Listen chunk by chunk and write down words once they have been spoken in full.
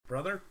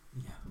brother?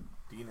 Yeah.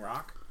 Dean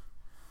Rock?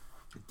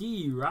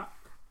 D-Rock.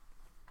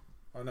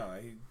 Oh, no.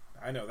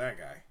 I know that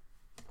guy.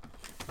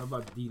 How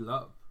about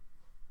D-Love?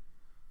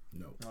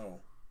 No. Oh.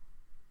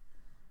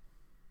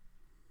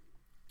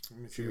 Let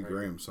me see Jimmy if I can-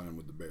 Graham signed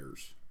with the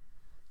Bears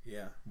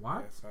Yeah.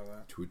 What? I saw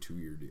that. to a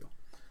 2-year deal.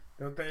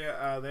 Don't they,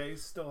 they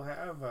still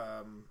have,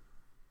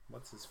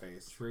 what's his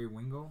face? Trey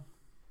Wingo?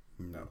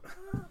 No.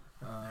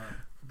 Uh,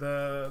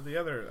 The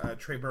other,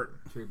 Trey Burton.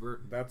 Trey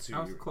Burton. That's who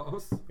I was you...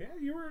 close. Yeah,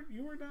 you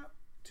were not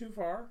too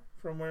far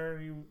from where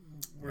you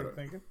were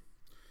thinking.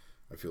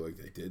 I feel like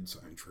they did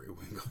sign Trey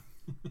Wingo.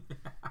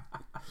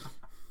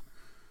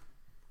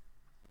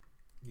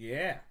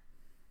 Yeah.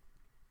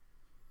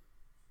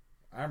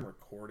 I'm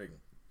recording.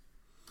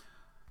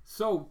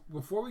 So,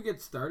 before we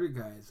get started,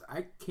 guys,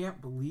 I can't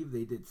believe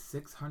they did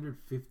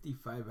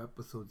 655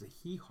 episodes of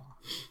Hee Haw.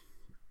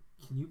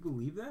 Can you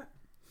believe that?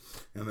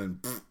 And then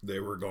they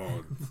were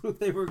gone.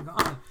 They were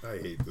gone. I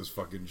hate this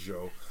fucking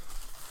show.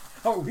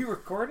 Oh, we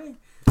recording?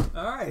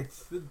 All right.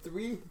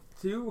 3,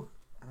 2,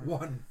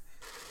 1.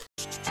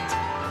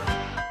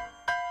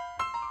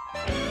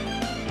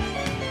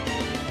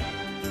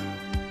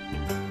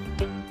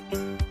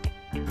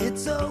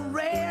 It's a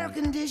rare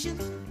condition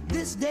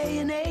this day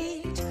and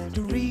age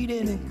to read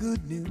any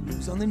good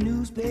news on the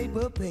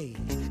newspaper page.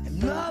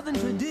 And love and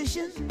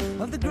tradition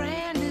of the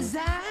grand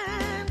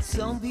design,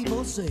 some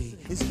people say,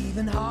 is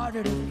even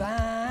harder to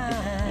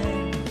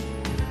find.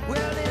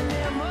 Well, then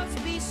there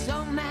must be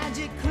some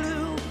magic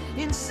clue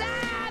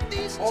inside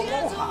these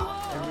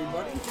Aloha,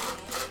 everybody.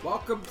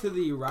 Welcome to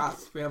the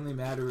Ross Family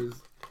Matters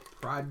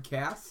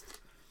Prodcast.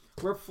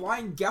 We're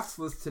flying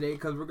guestless today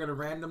because we're going to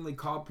randomly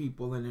call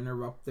people and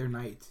interrupt their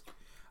night.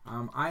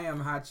 I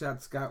am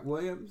Hotshot Scott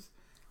Williams,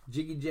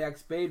 Jiggy Jack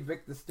Spade,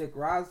 Vic the Stick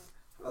Ross.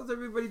 How's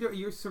everybody doing?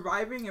 You're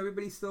surviving?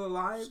 Everybody still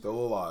alive? Still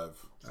alive.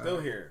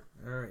 Still here.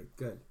 All right,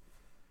 good.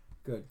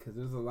 Good, because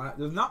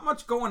there's not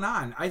much going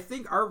on. I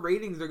think our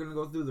ratings are going to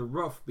go through the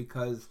roof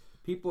because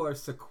people are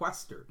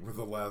sequestered. With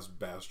the last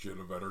bastion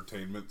of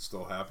entertainment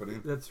still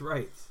happening. That's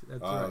right.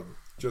 That's right.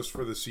 Just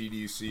for the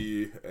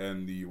CDC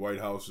and the White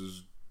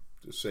House's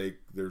sake,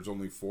 there's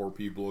only 4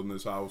 people in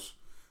this house,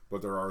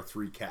 but there are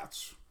 3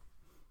 cats.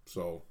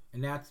 So,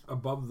 And that's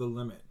above the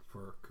limit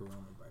for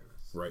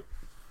coronavirus. right.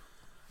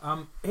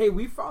 Hey,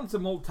 we found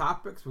some old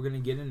topics. We're going to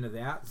get into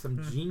that.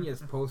 Some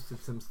genius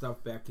posted some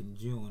stuff back in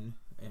June,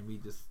 and we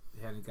just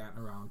hadn't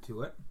gotten around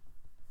to it.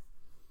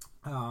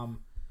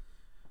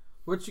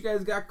 What you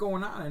guys got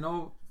going on? I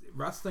know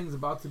wrestling's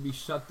about to be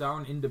shut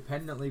down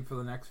independently for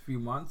the next few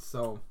months,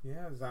 so...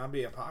 Yeah,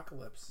 zombie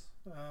apocalypse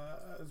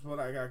is what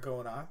I got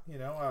going on. You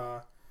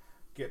know,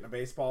 getting a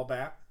baseball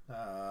bat.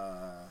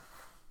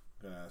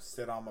 Gonna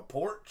sit on my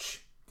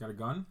porch. Got a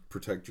gun?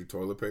 Protect your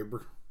toilet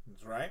paper.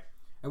 That's right.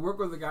 I work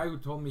with a guy who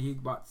told me he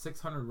bought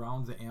 600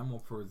 rounds of ammo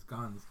for his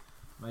guns.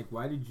 I'm like,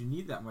 why did you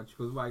need that much? He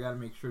goes, well, I got to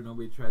make sure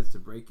nobody tries to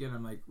break in.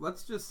 I'm like,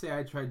 let's just say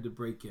I tried to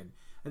break in.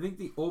 I think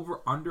the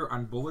over-under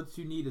on bullets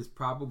you need is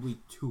probably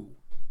 2.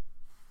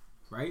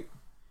 Right?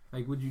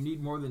 Like, would you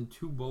need more than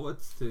 2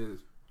 bullets to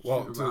shoot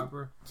a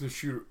robber? To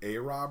shoot a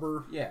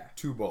robber, Yeah.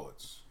 2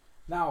 bullets.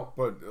 Now,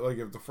 But, like,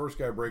 if the first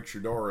guy breaks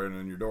your door in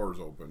and your door is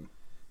open...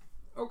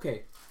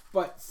 okay,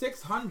 but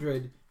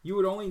 600, you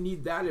would only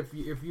need that if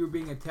you were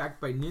being attacked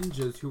by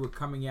ninjas who were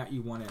coming at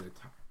you one at a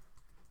time.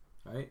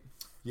 Right?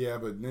 Yeah,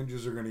 but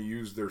ninjas are going to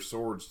use their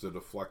swords to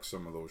deflect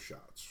some of those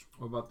shots.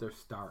 What about their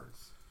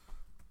stars?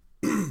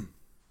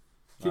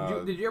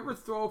 Did you ever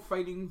throw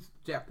a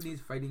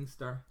Japanese fighting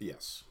star?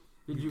 Yes.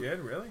 You did,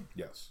 really?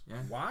 Yes.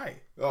 Yeah. Why?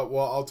 Well,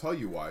 I'll tell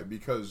you why.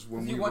 Because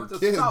when You we want were the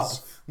kids,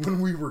 South.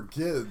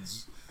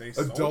 They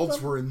sold adults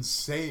them? were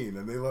insane,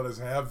 and they let us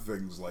have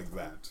things like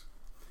that.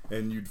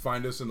 And you'd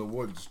find us in the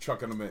woods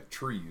chucking them at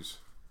trees.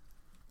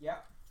 Yeah.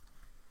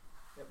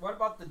 What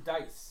about the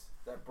dice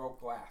that broke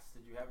glass?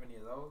 Did you have any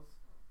of those?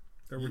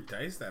 There were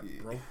dice that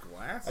broke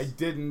glass? I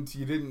didn't.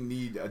 You didn't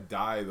need a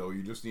die, though.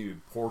 You just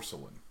needed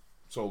porcelain.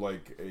 So,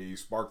 like, a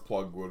spark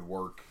plug would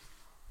work.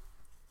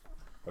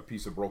 A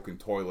piece of broken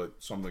toilet,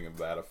 something of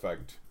that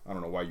effect. I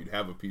don't know why you'd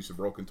have a piece of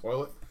broken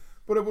toilet,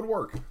 but it would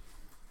work.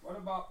 What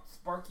about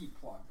Sparky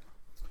Plug?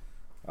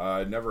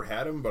 I never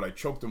had him, but I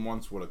choked him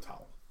once with a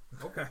towel.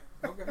 Okay.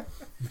 Okay.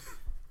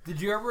 Did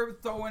you ever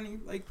throw any,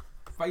 like,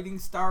 fighting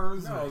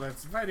stars? No, or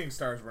that's fighting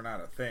stars were not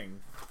a thing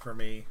for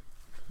me.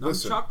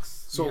 Listen, nunchucks?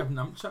 so you have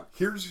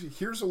nunchucks?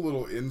 Here's a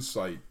little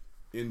insight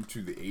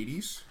into the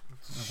 80s.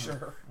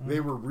 Sure. They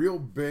were real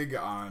big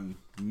on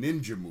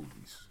ninja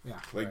movies. Yeah.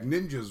 Like, Right.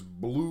 ninjas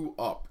blew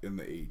up in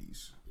the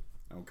 80s.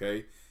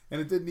 Okay?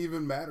 And it didn't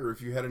even matter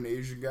if you had an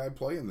Asian guy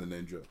playing the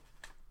ninja.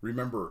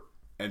 Remember,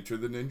 Enter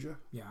the Ninja?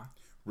 Yeah.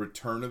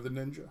 Return of the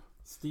Ninja?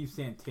 Steve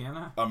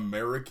Santana?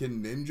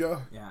 American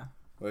Ninja? Yeah.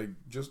 Like,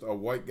 just a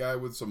white guy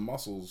with some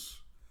muscles.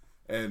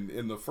 And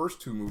in the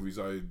first 2 movies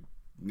I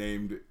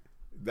named,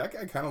 that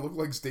guy kind of looked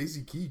like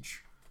Stacy Keach.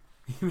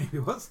 He maybe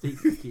was Steve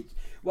Keach.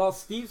 Well,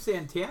 Steve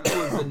Santana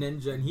was a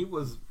ninja, and he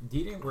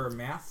didn't wear a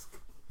mask.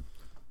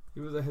 He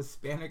was a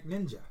Hispanic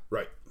ninja.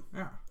 Right.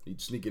 Yeah. He'd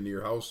sneak into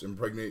your house,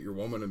 impregnate your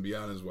woman, and be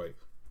on his way.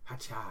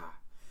 Hacha.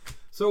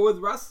 So with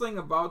wrestling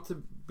about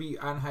to be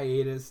on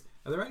hiatus,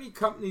 are there any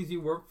companies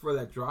you work for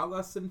that draw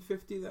less than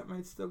 50 that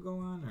might still go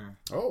on?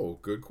 Or Oh,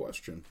 good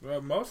question.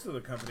 Well, most of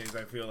the companies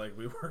I feel like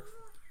we work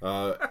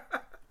for.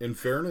 In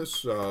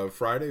fairness,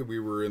 Friday we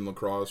were in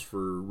lacrosse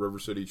for River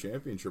City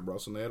Championship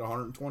Wrestling. They had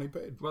 120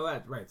 paid. well,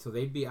 that right. So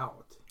they'd be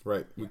out.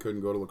 Right. We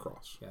couldn't go to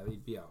lacrosse. Yeah,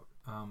 they'd be out.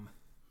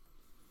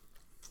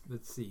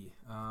 Let's see.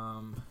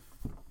 I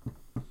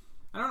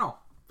don't know.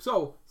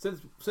 So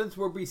since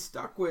we'll be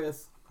stuck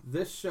with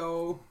this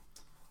show,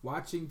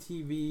 watching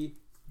TV,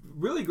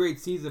 really great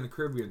season of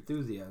Curb Your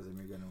Enthusiasm.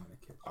 You're gonna want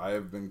to catch. I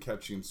have been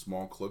catching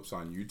small clips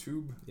on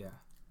YouTube. Yeah,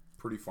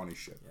 Pretty funny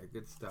shit. yeah,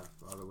 good stuff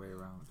all the way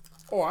around.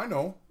 Oh, I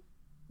know.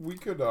 We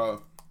could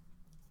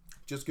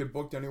just get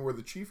booked anywhere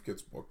the Chief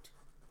gets booked.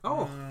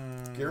 Oh,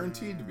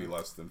 Guaranteed to be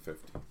less than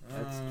 50.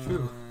 that's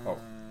true.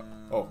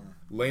 Oh,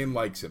 Lane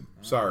likes him.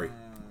 Sorry.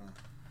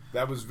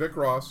 That was Vic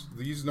Ross.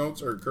 These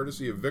notes are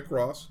courtesy of Vic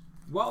Ross.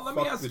 Well, let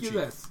me Fuck ask the you Chief.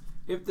 this: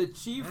 if the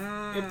Chief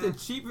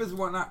is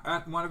one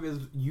of his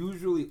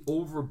usually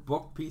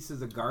overbooked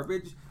pieces of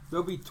garbage,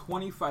 there'll be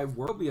 25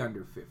 work. Will be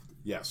under 50.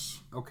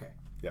 Yes. Okay.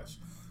 Yes.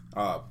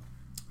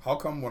 How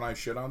come when I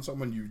shit on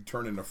someone, you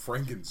turn into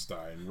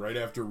Frankenstein right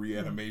after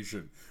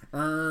reanimation? Putting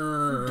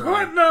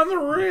on the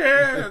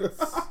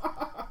Ritz!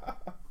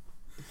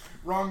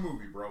 Wrong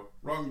movie, bro.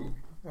 Wrong movie.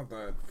 Well,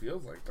 that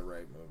feels like the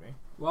right movie.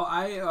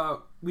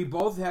 Well, we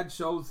both had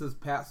shows this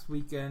past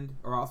weekend,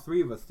 or all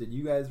three of us did.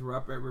 You guys were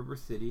up at River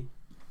City.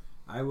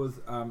 I was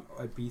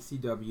at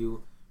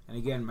BCW, and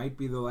again, might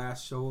be the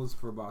last shows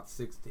for about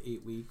 6 to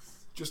 8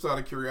 weeks. Just out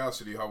of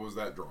curiosity, how was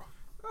that draw?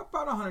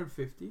 About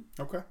 150.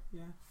 Okay.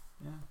 Yeah.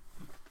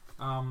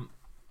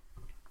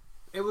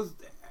 It was,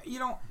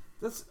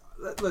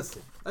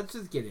 listen, let's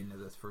just get into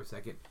this for a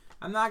second.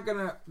 I'm not going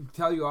to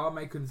tell you all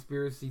my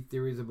conspiracy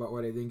theories about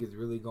what I think is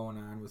really going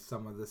on with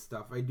some of this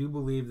stuff. I do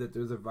believe that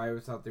there's a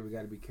virus out there we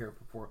got to be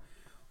careful for.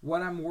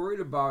 What I'm worried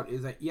about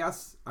is that,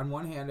 yes, on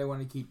one hand, I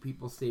want to keep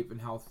people safe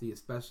and healthy,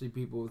 especially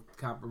people with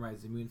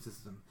compromised immune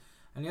system.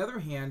 On the other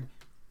hand,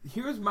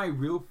 here's my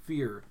real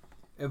fear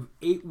of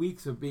 8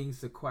 weeks of being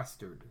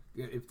sequestered,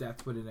 if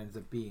that's what it ends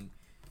up being,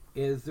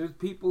 is there's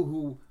people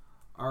who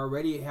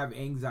already have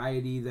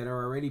anxiety, that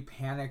are already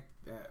panicked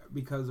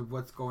because of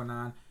what's going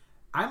on.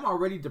 I'm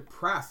already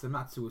depressed. I'm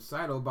not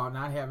suicidal about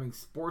not having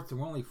sports, and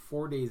we're only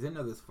 4 days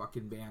into this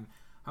fucking ban.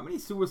 How many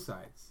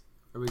suicides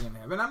are we going to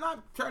have? And I'm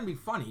not trying to be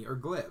funny or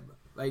glib.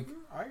 Like,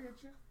 I get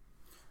you.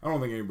 I don't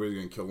think anybody's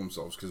going to kill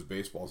themselves because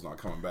baseball's not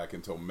coming back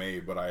until May,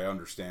 but I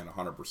understand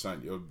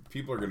 100%.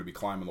 People are going to be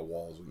climbing the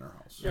walls in their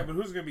house. Yeah, but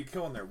who's going to be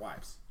killing their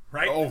wives?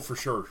 Right? Oh, for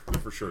sure.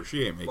 For sure.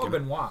 She ain't making well, it.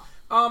 Benoit.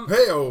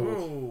 Hey-oh.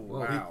 Oh,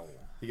 wow.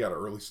 He got an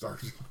early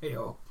start.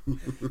 Hey-oh.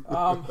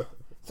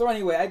 So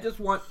anyway, I just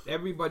want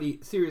everybody,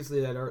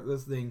 seriously, that are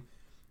listening,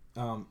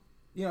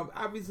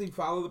 obviously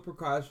follow the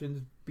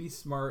precautions, be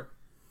smart,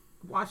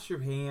 wash your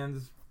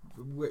hands,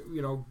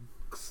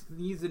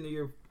 sneeze into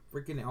your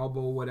freaking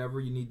elbow, whatever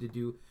you need to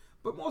do.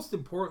 But most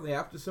importantly,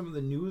 after some of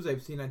the news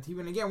I've seen on TV,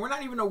 and again, we're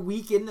not even a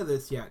week into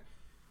this yet,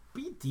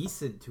 be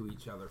decent to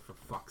each other, for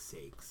fuck's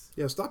sakes.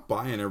 Yeah, stop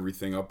buying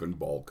everything up in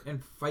bulk.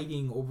 And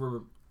fighting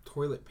over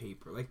toilet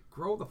paper. Like,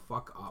 grow the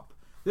fuck up.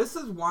 This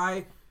is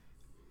why,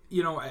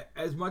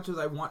 as much as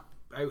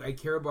I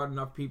care about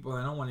enough people,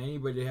 and I don't want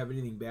anybody to have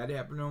anything bad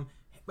happen to them,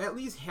 at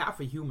least half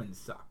of humans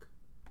suck.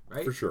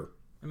 Right? For sure.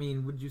 I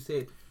mean, would you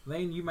say,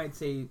 Lane, you might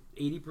say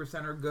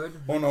 80% are good?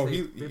 Oh, no,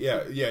 You'd say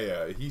 50?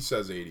 yeah. He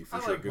says 80 for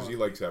sure because he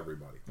likes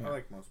everybody. I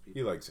like most people.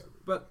 He likes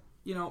everybody. But,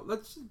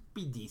 let's just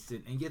be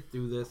decent and get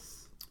through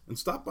this. And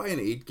stop buying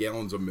 8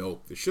 gallons of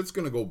milk. The shit's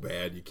going to go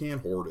bad. You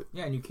can't hoard it.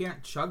 Yeah, and you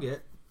can't chug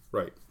it.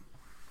 Right.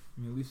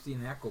 I mean, we've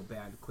seen that go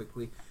bad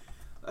quickly.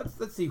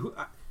 Let's see.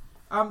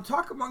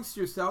 Talk amongst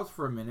yourselves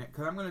for a minute,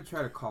 because I'm going to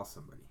try to call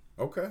somebody.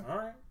 Okay. All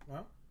right.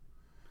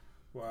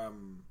 Well,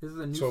 This is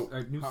a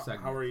new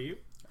segment. how are you?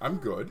 I'm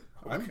good.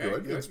 I'm Okay,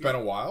 good. good. It's been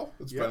a while.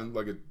 It's Yeah. been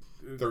like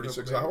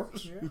 36 Couple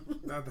hours. days. Yeah,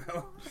 not that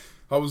long.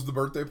 How was the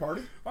birthday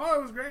party? Oh,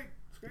 it was great.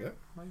 It's great. Yeah.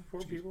 Like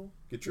 4 people.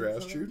 Get your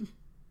ass chewed?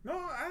 No,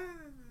 A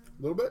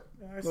little bit?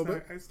 I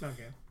snuck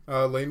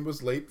in. Lane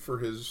was late for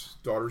his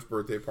daughter's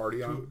birthday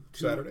party on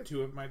Saturday.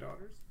 2 of my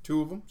daughters.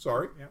 2 of them,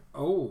 sorry. Yeah.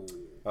 Oh.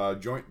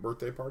 Joint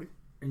birthday party.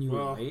 And you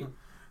were late?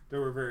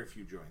 There were very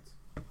few joints.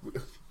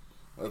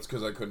 That's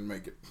because I couldn't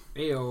make it.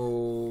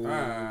 Ayo.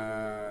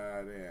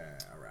 Yeah,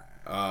 all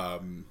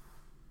right.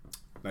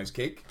 Nice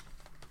cake.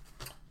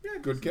 Yeah,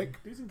 Good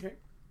cake. Decent cake.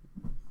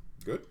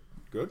 Good.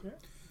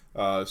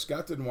 Yeah.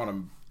 Scott didn't want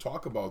to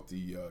talk about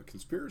the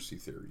conspiracy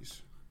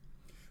theories,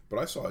 but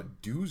I saw a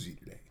doozy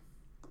today.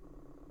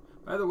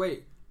 By the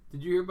way,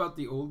 did you hear about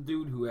the old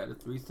dude who had a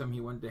threesome? He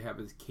wanted to have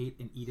his Kate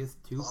and Edith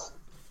too.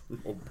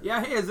 Oh,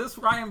 Yeah, hey, is this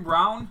Ryan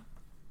Brown?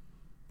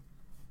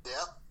 Yeah.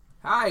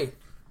 Hi.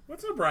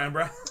 What's up, Brian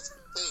Brown?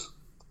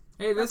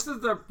 Hey, this is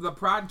the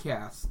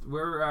Prodcast.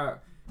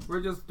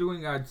 We're just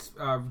doing a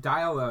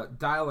dial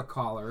a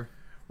caller.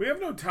 We have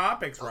no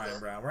topics, Ryan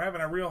Brown. We're having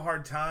a real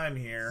hard time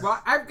here.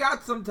 Well, I've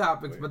got some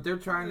topics, but they're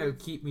trying to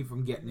keep me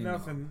from getting into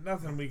them.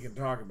 Nothing we can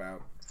talk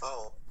about.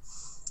 Oh.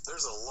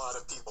 There's a lot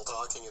of people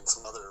talking and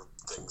some other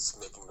things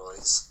making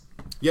noise.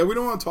 Yeah, we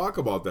don't want to talk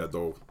about that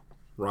though,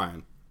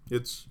 Ryan.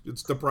 It's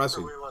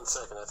depressing. Wait 1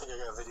 second. I think I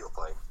got a video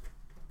playing.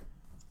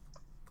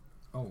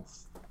 Oh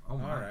All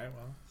my. right.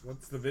 Well,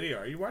 what's the video?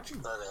 Are you watching?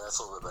 Okay, that's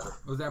a little bit better.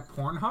 Was that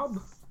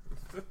Pornhub?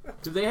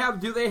 Do they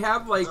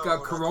have like No,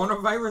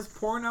 coronavirus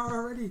porn out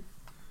already?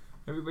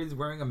 Everybody's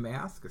wearing a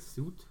mask, a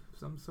suit of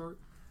some sort.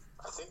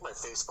 I think my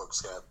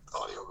Facebook's got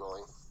audio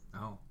going.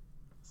 Oh,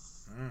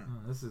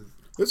 this is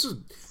This is,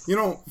 you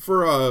know,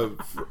 for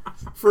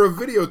a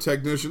video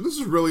technician, this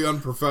is really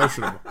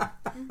unprofessional.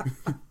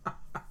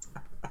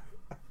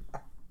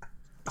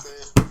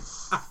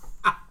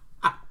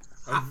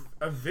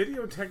 A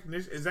video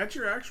technician? Is that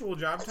your actual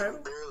job I can title?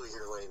 barely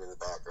hear Lane in the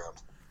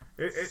background.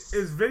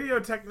 Is video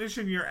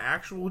technician your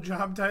actual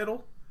job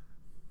title?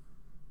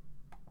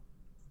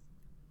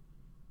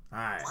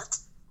 Alright. What?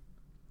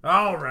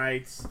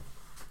 Alright.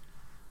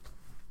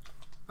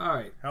 all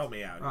right. Help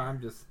me out.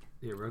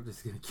 We're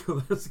just gonna kill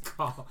this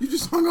call. You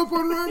just hung up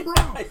on Ryan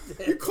Brown. I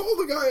did. You called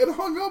the guy and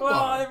hung up Well,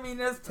 on him. I mean,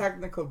 there's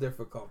technical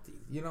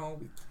difficulties. You know,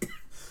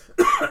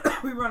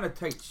 we run a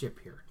tight ship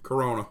here.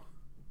 Corona.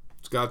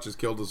 Scott just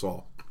killed us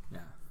all. Yeah,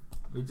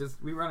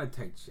 we run a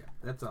tight ship.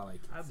 That's all I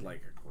can. I'd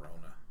like a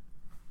Corona.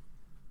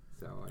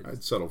 So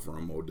I'd settle for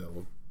a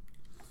Modelo.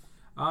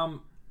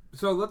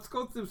 so let's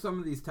go through some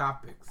of these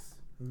topics.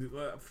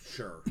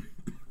 Sure.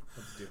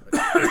 Let's do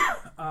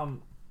it.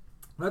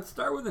 Let's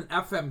start with an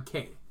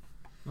FMK.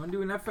 You want to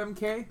do an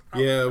FMK?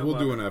 Yeah, I we'll love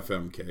do it. an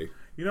FMK.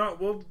 You know what?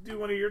 We'll do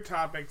one of your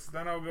topics.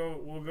 Then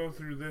we'll go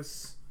through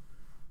this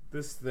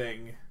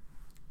thing.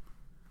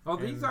 Oh,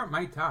 these aren't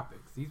my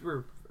topics. These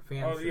were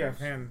fan. Oh yeah, submissions.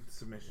 fan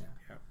submission.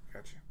 Yeah,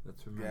 gotcha.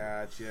 That's from me.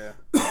 Gotcha.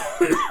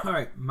 All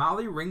right,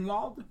 Molly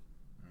Ringwald.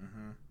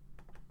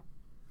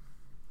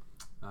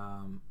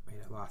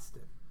 Wait, I lost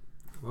it.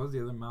 What was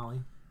the other Molly?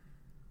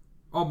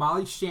 Oh,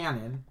 Molly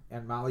Shannon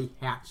and Molly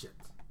Hatchet.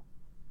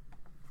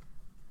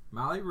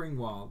 Molly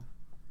Ringwald,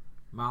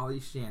 Molly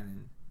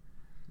Shannon,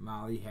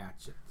 Molly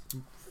Hatchet.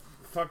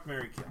 Fuck,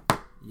 marry, kill.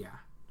 Yeah.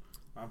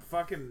 I'm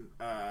fucking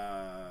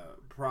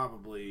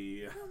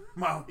probably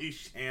Molly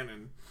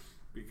Shannon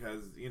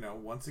because, you know,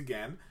 once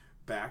again,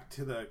 back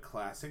to the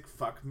classic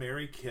fuck,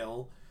 marry,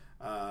 kill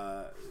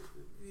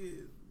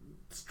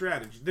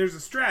strategy. There's a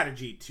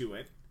strategy to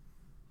it.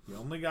 You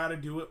only got to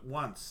do it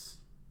once.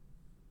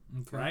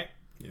 Okay. Right?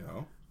 You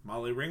know?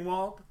 Molly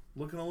Ringwald,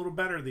 looking a little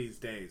better these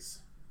days.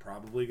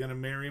 Probably going to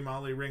marry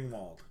Molly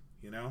Ringwald,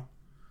 you know?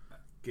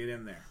 Get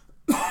in there.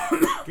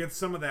 Get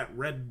some of that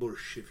red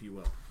bush, if you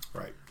will.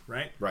 Right.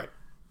 Right? Right.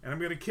 And I'm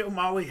going to kill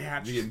Molly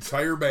Hatch. The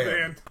entire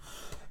band.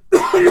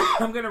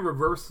 I'm going to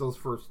reverse those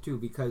first two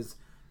because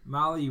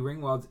Molly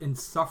Ringwald's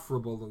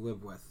insufferable to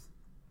live with.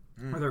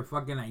 With her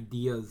fucking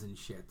ideas and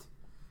shit.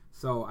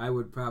 So I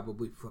would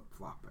probably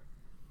flip-flop it.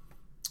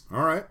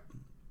 All right.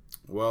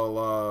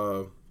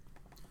 Well,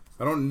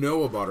 I don't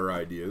know about her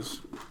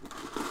ideas.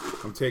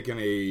 I'm taking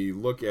a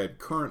look at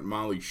current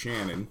Molly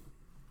Shannon.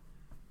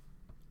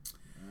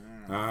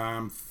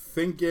 I'm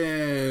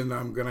thinking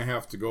I'm going to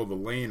have to go the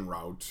Lane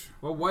route.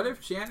 Well, what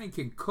if Shannon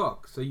can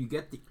cook? So you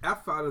get the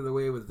F out of the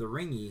way with the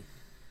ringy,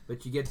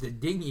 but you get the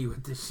dingy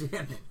with the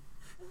Shannon.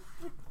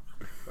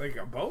 Like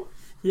a boat?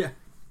 Yeah.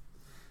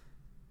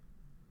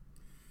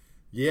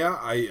 Yeah,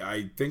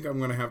 I think I'm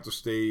going to have to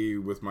stay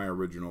with my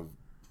original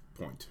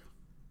point.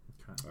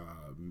 Okay.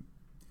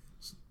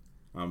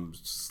 I'm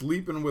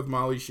sleeping with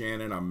Molly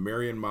Shannon, I'm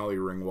marrying Molly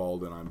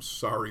Ringwald, and I'm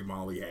sorry,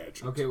 Molly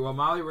Hatchet. Okay, well,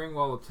 Molly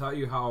Ringwald will tell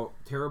you how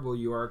terrible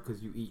you are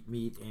because you eat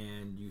meat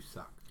and you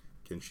suck.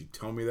 Can she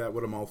tell me that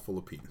with a mouthful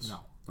of penis?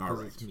 No, All 'cause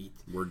right. it's meat.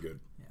 We're good.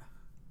 Yeah.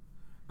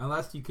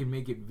 Unless you can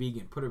make it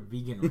vegan. Put a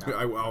vegan wrap.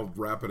 I'll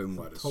wrap it in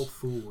lettuce.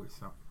 Tofu or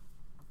something.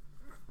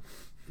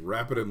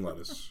 Wrap it in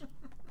lettuce.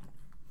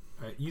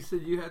 All right, you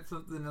said you had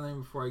something in there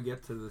before I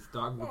get to this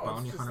dog with Oh,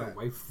 bounty it's just hunter that.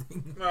 wife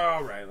thing.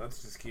 All right,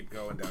 let's just keep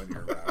going down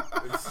your route.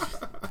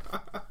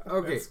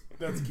 Okay,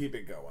 Let's keep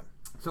it going.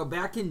 so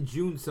back in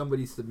June,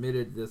 somebody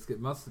submitted this. It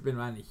must have been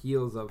on the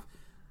heels of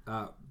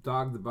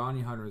Dog the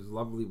Bounty Hunter's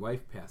lovely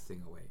wife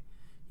passing away.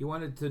 He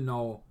wanted to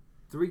know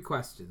 3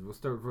 questions. We'll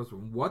start with the first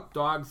one. What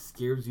dog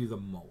scares you the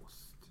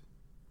most?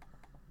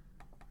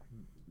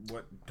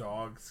 What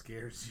dog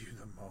scares you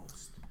the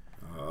most?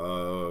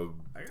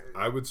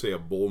 I would say a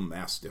bull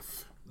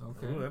mastiff.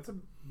 Okay. Oh, that's a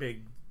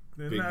big...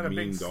 Isn't Big, that a big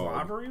mean dog.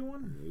 slobbery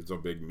one? It's a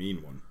big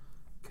mean one.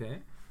 Okay.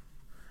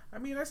 I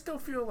mean, I still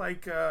feel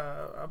like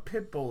a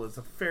pit bull is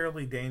a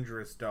fairly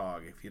dangerous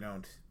dog if you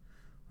don't...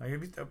 Like,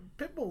 a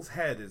pit bull's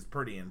head is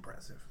pretty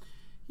impressive.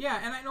 Yeah,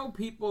 and I know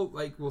people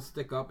will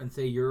stick up and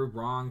say you're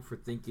wrong for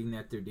thinking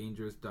that they're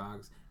dangerous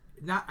dogs.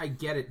 I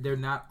get it. They're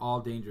not all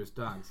dangerous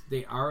dogs.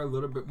 They are a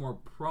little bit more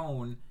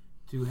prone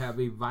to have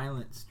a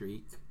violent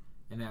streak,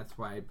 and that's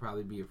why I'd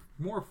probably be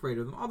more afraid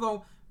of them.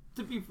 Although,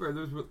 to be fair,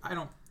 I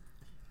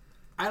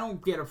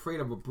don't get afraid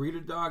of a breed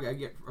of dog. I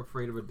get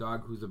afraid of a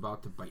dog who's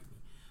about to bite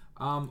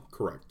me.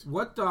 Correct.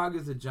 What dog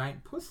is a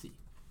giant pussy?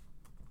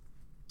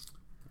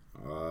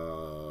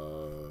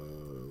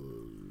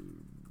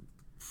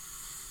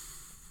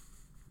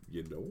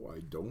 You know, I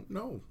don't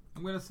know.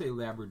 I'm gonna say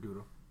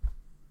Labradoodle.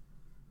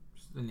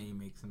 Just the name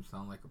makes him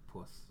sound like a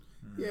puss.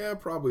 Yeah,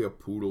 probably a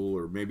poodle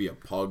or maybe a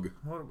pug.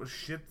 What was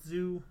Shih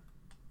Tzu?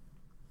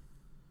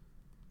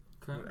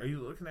 Okay. Are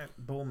you looking at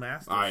Bull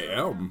Mastiff? I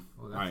am.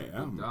 Oh, that's I a good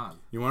am. dog.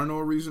 You want to know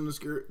a reason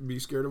to be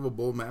scared of a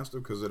bull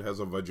mastiff? Because it has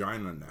a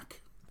vagina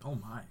neck. Oh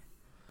my.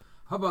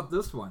 How about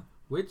this one?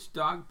 Which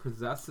dog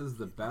possesses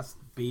the best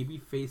baby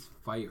face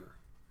fire?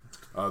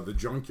 The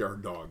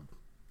junkyard dog.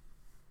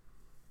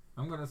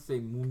 I'm gonna say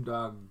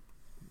Moondog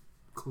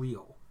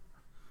Cleo.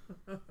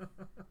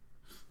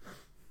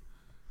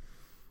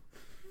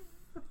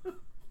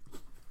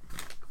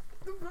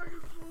 The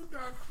fucking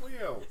Moondog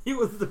Cleo. He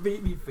was the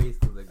baby face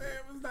of the It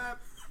was not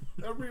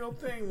a real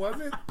thing, was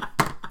it?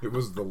 It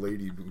was the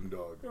lady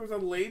moondog. There was a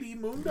lady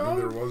And Moondog?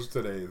 there was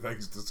today,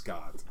 thanks to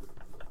Scott.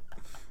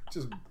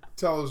 Just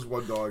tell us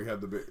what dog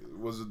had the...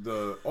 Was it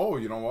the... Oh,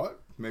 you know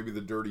what? Maybe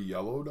the dirty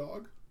yellow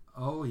dog?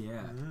 Oh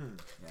yeah.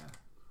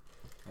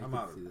 Yeah.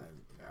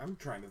 I'm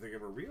trying to think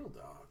of a real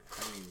dog.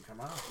 I mean,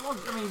 come on. Well,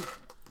 I mean,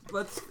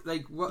 let's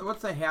like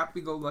what's a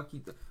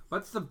happy-go-lucky?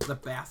 What's the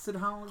basset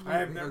hound? I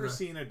have never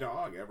seen a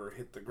dog ever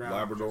hit the ground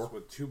Labrador? just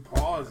with two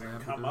paws and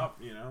Labrador. come up,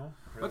 you know?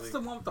 Really. What's the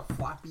one with the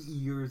floppy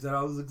ears that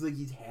always looks like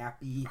he's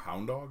happy?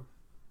 Hound dog?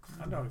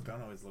 Hound dogs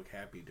don't always look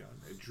happy doing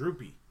it.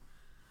 Droopy.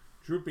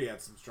 Droopy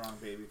had some strong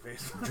baby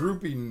face.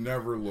 Droopy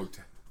never looked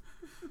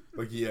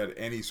like he had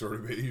any sort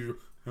of...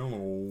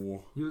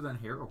 Hello. He was on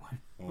heroin.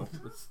 Oh.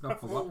 With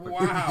Snuffleupagus.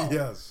 Wow.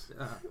 Yes.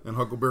 And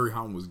Huckleberry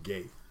Hound was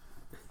gay.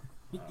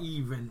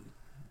 Even.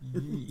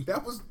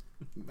 That was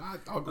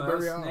not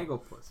Huckleberry Hound.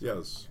 Snagglepuss.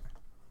 Yes.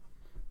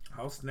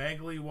 How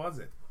snaggly was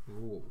it?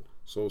 Ooh.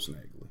 So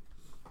snaggly.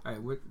 All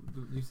right, what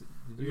did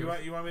you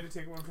You want me to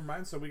take one from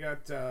mine? So we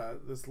got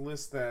this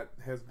list that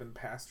has been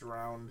passed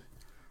around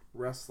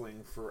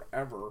wrestling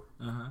forever.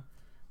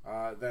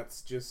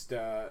 That's just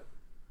all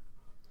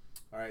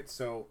right.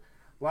 So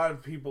a lot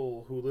of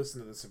people who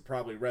listen to this have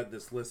probably read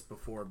this list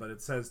before, but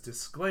it says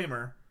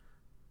disclaimer.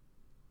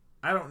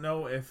 I don't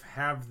know if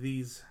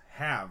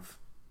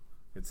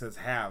it says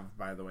have,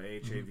 by the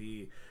way,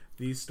 HAVE.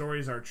 These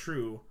stories are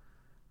true.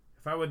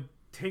 If I would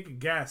take a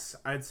guess,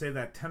 I'd say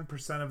that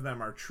 10% of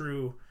them are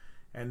true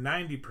and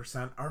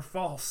 90% are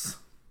false.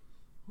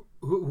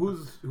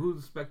 Whose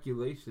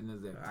speculation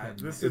is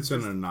that? It's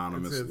an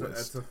anonymous list.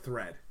 It's a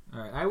thread.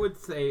 All right, I would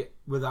say,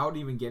 without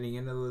even getting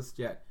into the list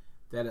yet,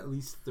 that at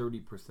least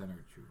 30%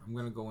 are true. I'm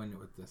going to go into it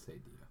with this idea.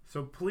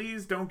 So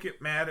please don't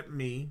get mad at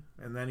me.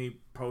 And then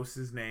he posts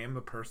his name,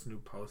 the person who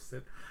posts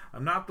it.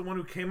 I'm not the one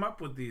who came up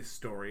with these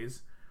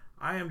stories.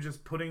 I am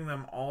just putting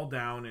them all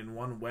down in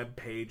one web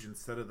page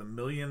instead of the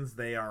millions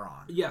they are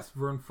on. Yes,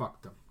 Vern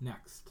fucked them.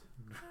 Next.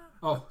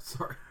 Oh,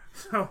 sorry.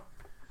 So,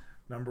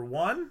 number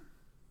 1,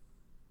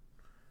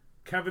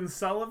 Kevin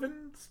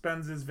Sullivan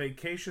spends his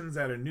vacations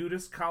at a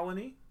nudist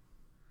colony.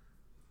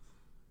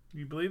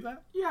 You believe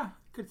that? Yeah,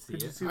 I could see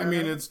Could you it. see I that?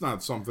 mean, it's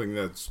not something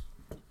that's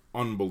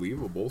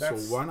unbelievable, so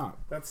why not?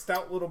 That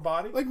stout little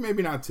body? Like,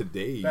 maybe not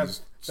today.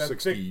 He's that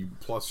 60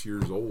 plus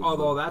years old.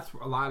 Although that's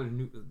a lot of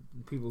new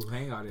people who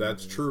hang out in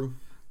That's there. true.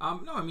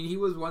 No, I mean, he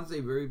was once a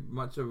very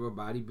much of a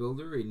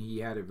bodybuilder, and he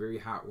had a very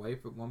hot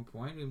wife at one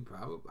point, and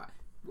probably,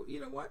 well, you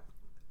know what?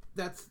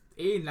 That's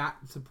A, not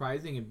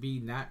surprising, and B,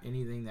 not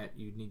anything that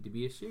you need to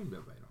be ashamed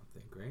of, I don't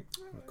think, right?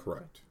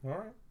 Correct. All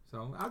right.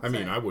 So, I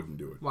mean, I wouldn't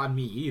do it. Well,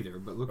 me either,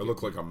 but look I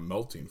look like I'm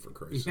melting, for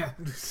Christ's sake.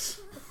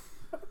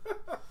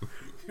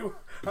 Yeah.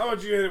 How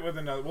would you hit it with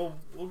another?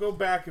 We'll go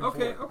back and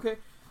forth. Okay.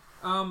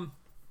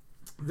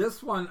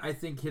 This one, I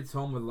think, hits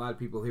home with a lot of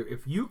people here.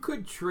 If you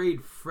could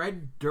trade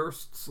Fred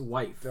Durst's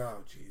life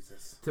Oh,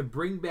 Jesus. to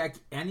bring back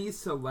any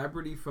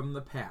celebrity from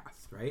the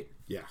past, right?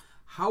 Yeah.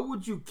 How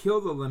would you kill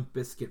the Limp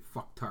Bizkit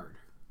fucktard?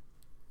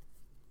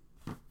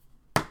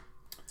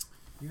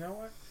 You know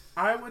what?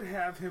 I would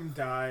have him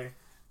die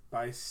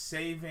by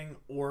saving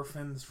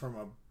orphans from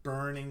a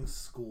burning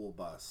school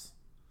bus.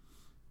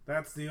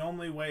 That's the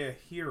only way a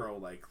hero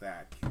like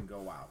that can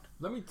go out.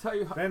 Let me tell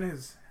you how...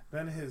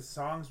 Then his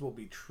songs will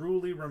be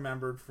truly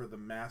remembered for the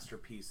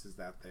masterpieces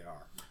that they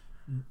are.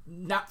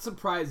 Not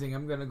surprising,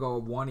 I'm going to go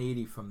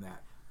 180 from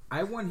that.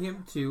 I want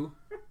him to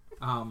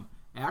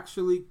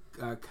actually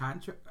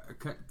contract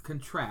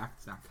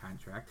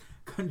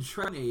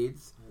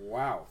AIDS.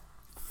 Wow.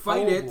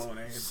 Fight it, Full-blown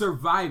AIDS.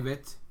 survive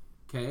it,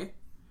 okay?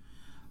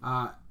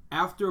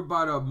 After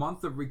about a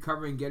month of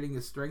recovering, getting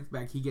his strength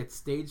back, he gets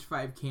stage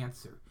 5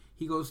 cancer.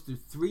 He goes through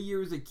 3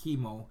 years of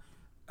chemo.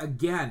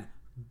 Again,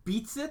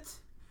 beats it,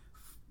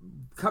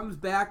 comes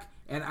back,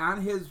 and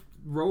on his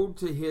road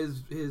to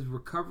his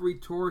recovery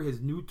tour,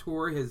 his new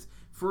tour, his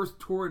first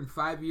tour in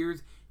 5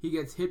 years, he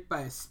gets hit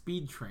by a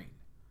speed train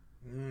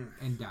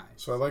and dies.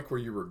 So I like where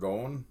you were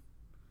going,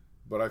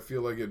 but I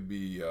feel like it'd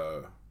be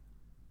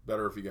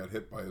better if he got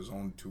hit by his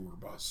own tour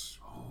bus.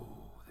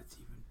 Oh, that's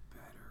even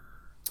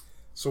better.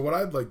 So what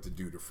I'd like to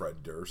do to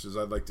Fred Durst is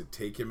I'd like to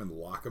take him and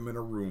lock him in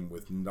a room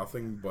with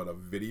nothing but a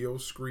video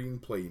screen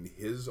playing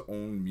his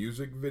own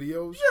music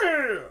videos.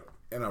 Yeah!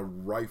 And a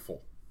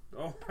rifle.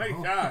 Oh my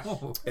gosh.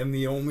 Oh. And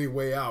the only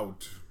way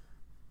out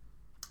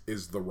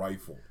is the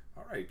rifle.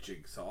 All right,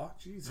 Jigsaw.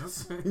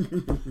 Jesus.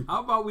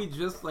 How about we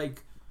just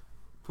like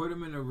put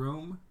him in a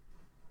room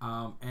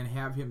and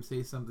have him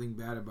say something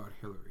bad about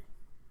Hillary?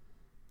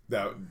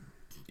 That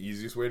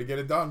easiest way to get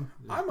it done.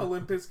 I'm a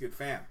Limp Bizkit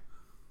fan.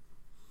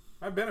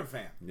 I've been a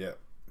fan. Yeah.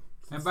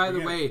 And by the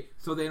way,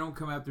 so they don't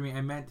come after me,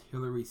 I meant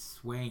Hillary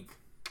Swank.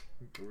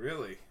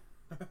 Really?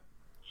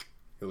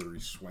 Hillary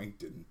Swank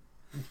didn't.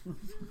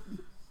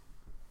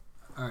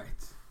 All right,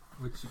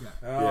 what you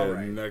got? All yeah.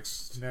 right.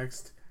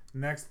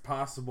 Next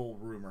possible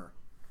rumor.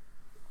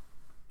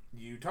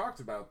 You talked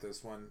about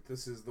this one.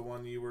 This is the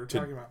one you were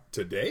talking about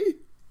today.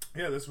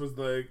 Yeah, this was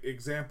the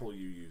example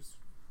you used.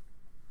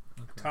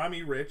 Okay.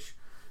 Tommy Rich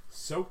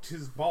soaked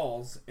his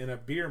balls in a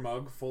beer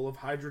mug full of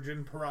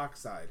hydrogen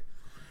peroxide.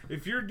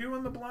 If you're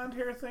doing the blonde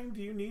hair thing,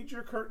 do you need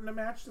your curtain to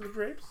match to the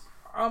drapes?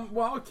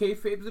 Well,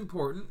 kayfabe's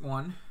important.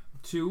 1,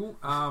 2.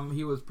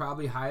 He was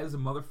probably high as a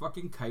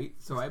motherfucking kite,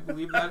 so I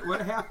believe that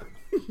would have happened.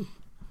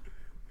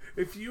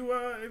 If you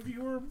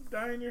were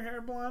dyeing your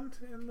hair blonde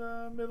in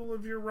the middle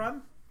of your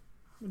run,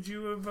 would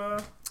you have?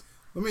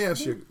 Let me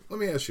ask you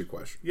a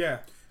question. Yeah.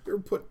 You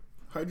ever put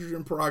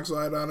hydrogen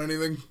peroxide on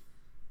anything?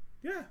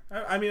 Yeah.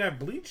 I mean, I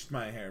bleached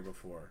my hair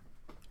before.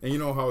 And you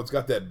know how it's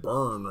got that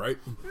burn, right?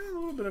 Yeah, a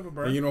little bit of a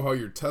burn. And you know how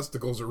your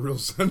testicles are real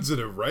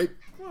sensitive, right?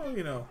 Well,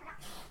 you know.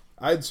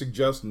 I'd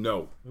suggest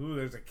no. Ooh,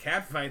 there's a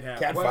cat fight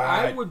happening. What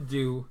I would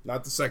do...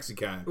 Not the sexy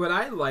kind. What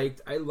I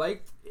liked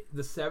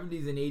the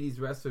 70s and 80s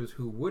wrestlers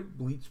who would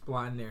bleach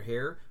blonde their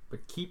hair,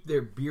 but keep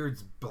their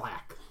beards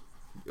black.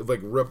 Like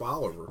Rip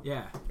Oliver.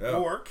 Yeah.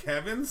 Or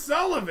Kevin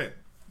Sullivan.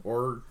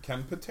 Or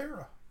Ken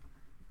Patera.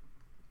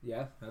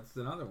 Yeah, that's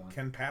another one.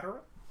 Ken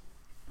Patera?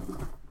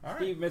 All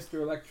Steve, right.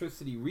 Mr.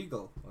 Electricity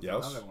Regal. Was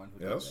yes. Another one.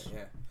 Yes.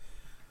 Yeah.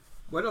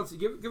 What else?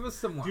 Give us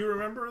some more. Do you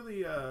remember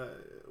the...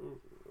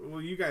 Well,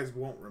 you guys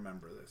won't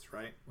remember this,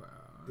 right? Well,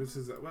 this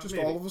is just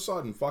maybe. All of a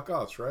sudden, fuck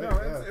us, right?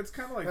 No, it's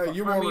kind of like.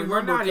 You won't remember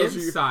we're not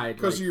inside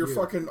because of your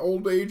fucking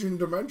old age and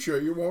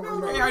dementia. You won't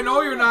remember. Hey, I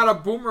know you're not a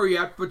boomer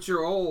yet, but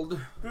you're old.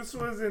 This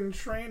was in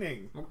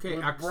training. Okay,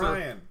 with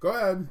Brian. Go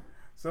ahead.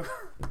 So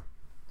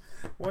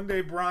one day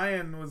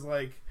Brian was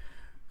like,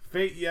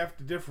 "Fate, you have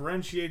to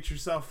differentiate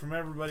yourself from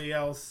everybody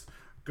else.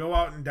 Go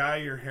out and dye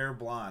your hair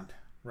blonde."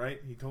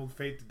 Right? He told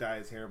Fate to dye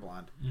his hair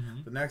blonde.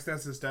 Mm-hmm. The next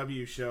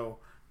SSW show,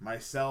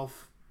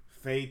 myself,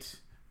 Fate,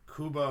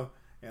 Kuba,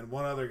 and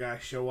one other guy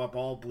show up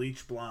all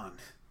bleach blonde.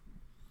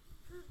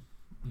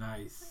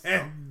 Nice.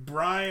 And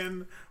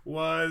Brian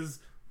was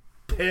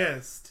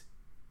pissed.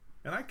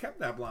 And I kept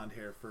that blonde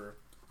hair for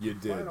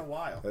quite a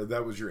while.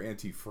 That was your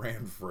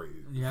anti-Fran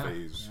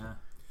phase.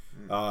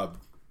 Yeah.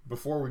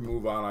 Before we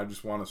move on, I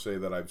just want to say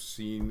that I've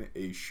seen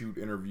a shoot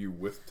interview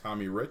with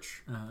Tommy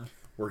Rich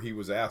where he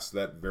was asked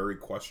that very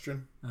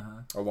question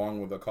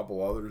along with a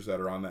couple others that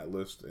are on that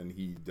list, and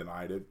he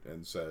denied it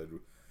and said...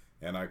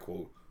 And I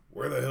quote,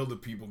 "Where the hell do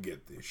people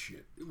get this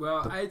shit?"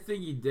 Well, I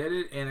think he did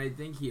it, and I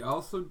think he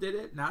also did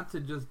it not to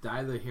just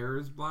dye the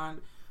hairs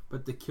blonde,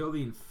 but to kill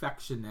the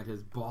infection that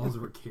his balls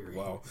were carrying.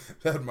 Wow,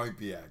 that might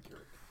be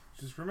accurate.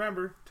 Just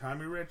remember,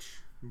 Tommy Rich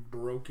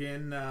broke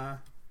in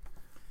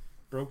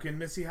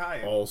Missy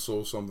Hyatt.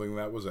 Also something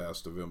that was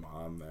asked of him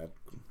on that.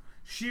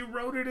 She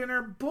wrote it in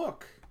her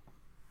book.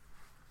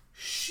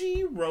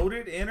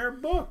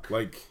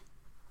 Like,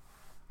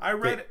 I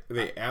read it.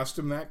 They asked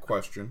him that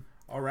question.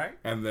 All right.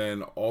 And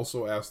then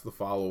also asked the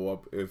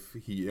follow-up if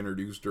he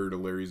introduced her to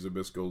Larry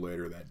Zbyszko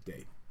later that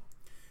day.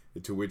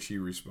 To which he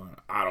responded,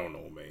 "I don't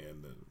know,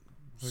 man.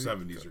 The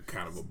 70s are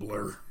kind of a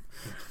blur."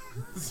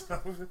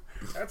 So,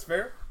 that's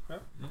fair. Yeah,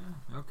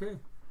 okay.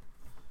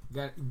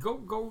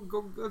 Go.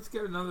 Let's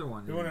get another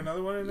one. You want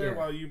another one in there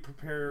while you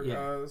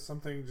prepare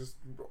something just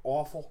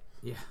awful?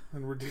 Yeah.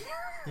 And ridiculous.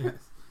 Yes.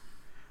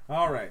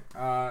 All right.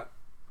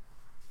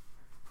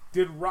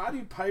 Did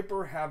Roddy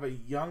Piper have a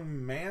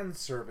young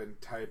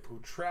manservant type who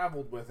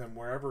traveled with him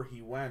wherever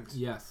he went?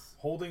 Yes.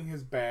 Holding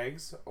his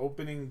bags,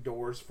 opening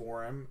doors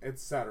for him,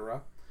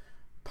 etc.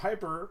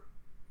 Piper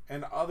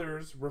and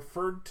others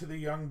referred to the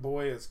young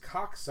boy as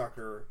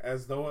cocksucker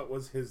as though it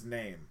was his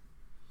name.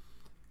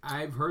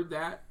 I've heard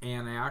that,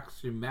 and I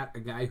actually met a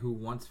guy who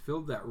once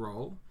filled that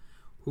role,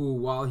 who,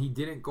 while he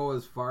didn't go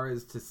as far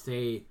as to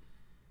say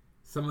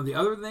some of the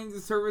other things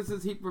and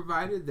services he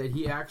provided, that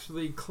he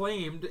actually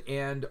claimed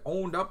and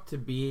owned up to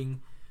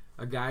being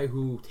a guy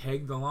who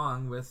tagged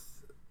along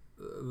with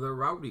the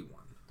rowdy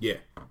one. Yeah,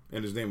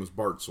 and his name was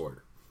Bart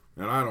Sawyer,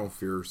 and I don't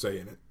fear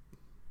saying it.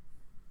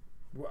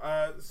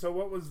 So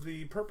what was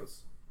the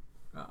purpose?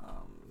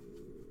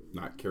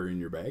 Not carrying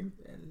your bag?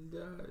 And,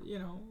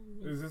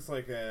 is this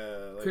like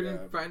a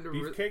find a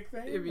beefcake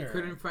thing? If you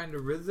couldn't find a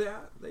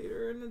Rizat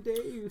later in the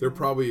day? There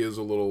probably is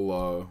a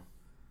little...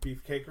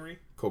 beefcakery?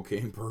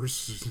 Cocaine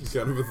purse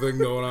kind of a thing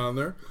going on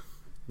there.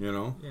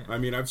 Yeah. I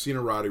mean, I've seen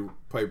a Roddy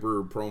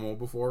Piper promo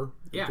before.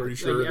 Yeah, I'm pretty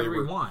sure they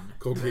were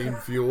cocaine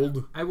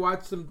fueled. I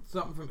watched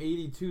something from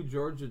 '82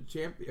 Georgia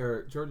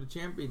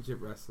Championship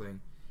Wrestling,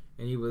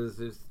 and he was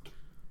just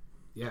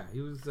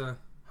he was.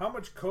 How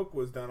much coke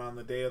was done on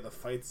the day of the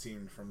fight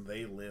scene from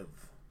They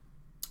Live?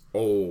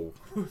 Oh,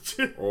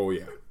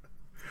 yeah.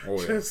 Oh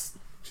yeah. Just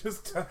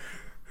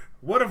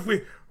what if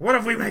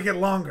we make it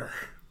longer?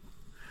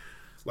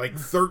 Like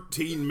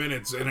 13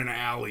 minutes in an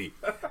alley,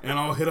 and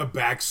I'll hit a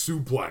back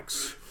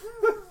suplex.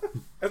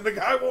 And the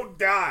guy won't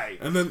die.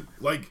 And then,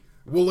 like,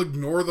 we'll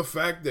ignore the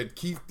fact that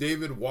Keith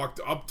David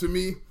walked up to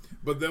me,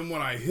 but then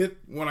when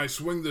I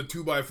swing the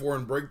 2x4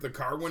 and break the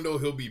car window,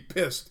 he'll be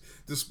pissed,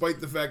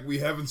 despite the fact we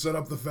haven't set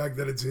up the fact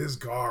that it's his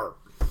car.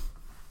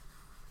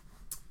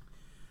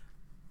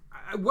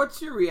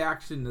 What's your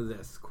reaction to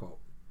this quote?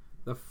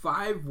 The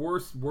 5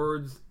 worst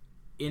words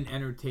in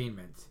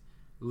entertainment.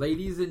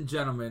 Ladies and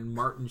gentlemen,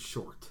 Martin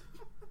Short.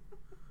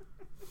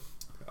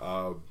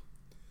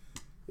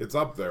 It's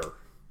up there,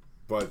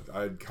 but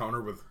I'd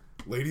counter with,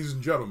 ladies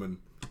and gentlemen,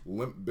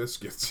 Limp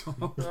Biscuits.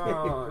 Oh,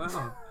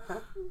 wow.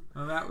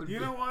 Well, that would You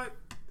know what?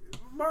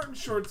 Martin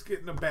Short's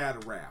getting a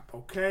bad rap,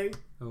 okay?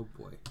 Oh,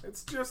 boy.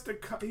 It's just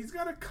he's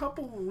got a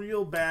couple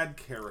real bad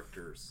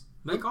characters.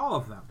 Like all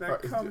of them.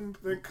 That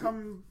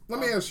come. Let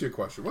me ask you a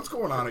question. What's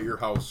going on at your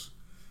house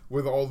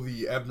with all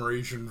the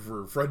admiration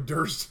for Fred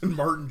Durst and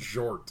Martin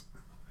Short?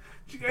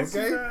 Did you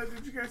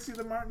guys see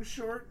the Martin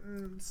Short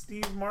and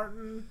Steve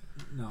Martin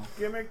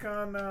gimmick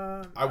on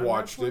I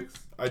watched Netflix? it.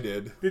 I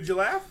did. Did you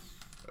laugh?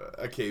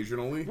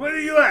 Occasionally. What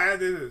did you laugh?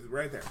 It is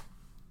right there.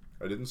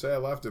 I didn't say I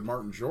laughed at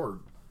Martin Short.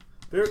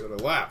 There, I said I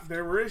laughed.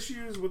 There were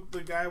issues with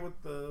the guy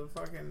with the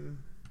fucking...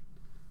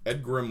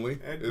 Ed Grimley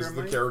is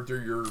the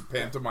character you're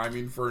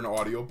pantomiming for an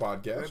audio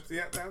podcast.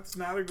 That's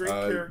not a great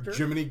character.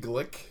 Jiminy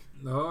Glick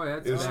Oh,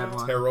 that's is a bad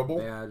one. terrible.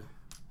 Bad.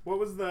 What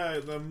was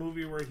the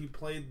movie where he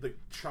played the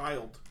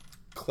child?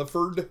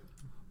 Clifford.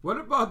 What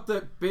about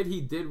the bit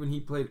he did when he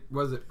played,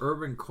 was it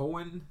Irvin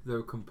Cohen,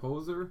 the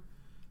composer?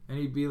 And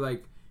he'd be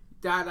like,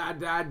 da da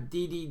da,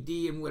 dee dee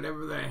dee, and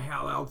whatever the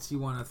hell else you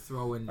want to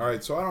throw in there. All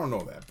right, so I don't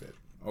know that bit,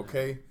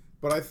 okay?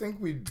 But I think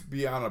we'd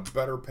be on a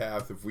better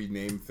path if we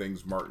named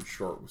things Martin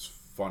Short was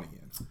funny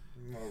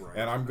in. All right.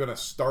 And I'm going to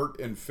start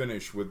and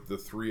finish with the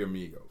Three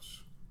Amigos.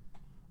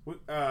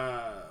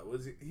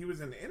 He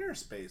was in Inner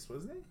Space,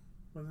 wasn't he?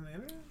 Wasn't it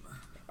Inner?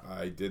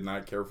 I did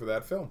not care for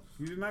that film.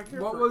 You did not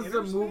care What for was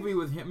Inner the Space? movie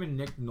with him and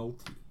Nick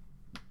Nolte?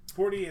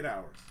 48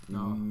 Hours.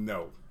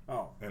 No.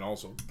 Oh. And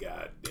also,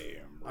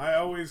 goddamn. I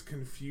always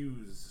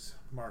confuse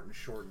Martin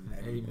Short and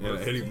Eddie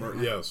Murphy. Eddie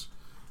Murphy, yes.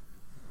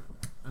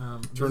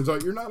 Turns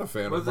out you're not a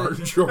fan of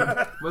Martin Short.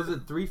 Was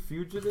it Three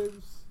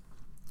Fugitives?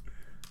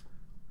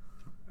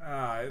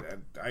 I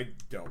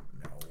don't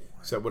know.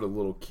 Is that what a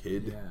little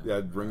kid? Yeah.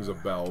 That rings a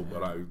bell,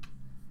 but I...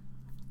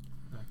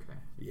 Okay.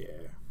 Yeah.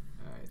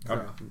 All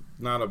right.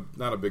 I'm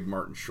not a big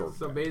Martin Short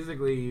So guy.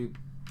 basically,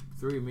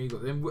 Three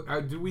Amigos.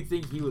 And do we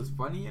think he was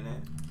funny in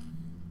it?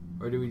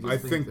 Or do we just I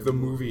think the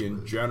movie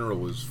in was...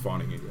 general is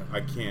funny. Yeah.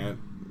 I can't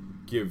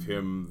give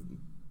him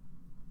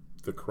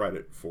the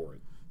credit for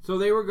it. So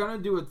they were gonna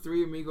do a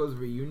Three Amigos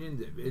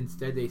reunion.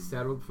 Instead, they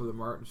settled for the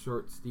Martin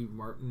Short, Steve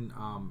Martin,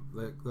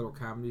 little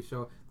comedy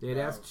show. They had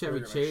asked Chevy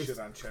Chase. Shit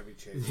on Chevy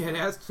Chase. They had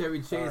asked Chevy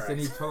Chase, Right. and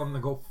he told him to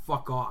go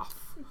fuck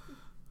off.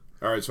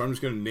 All right, so I'm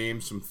just going to name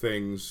some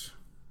things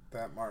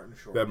That Martin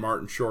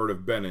Short has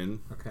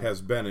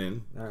been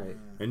in, All right.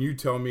 and you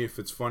tell me if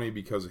it's funny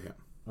because of him.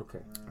 Okay.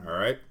 All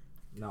right,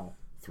 No.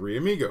 Three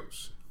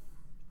Amigos,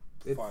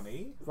 It's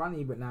funny.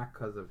 funny, but not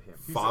because of him.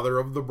 Father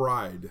of the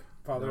Bride,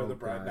 Father of the No,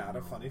 Bride, God, not a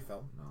no. funny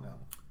film.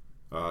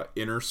 No.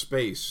 Inner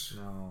Space,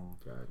 No,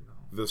 God, no.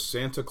 The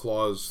Santa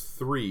Claus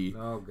 3,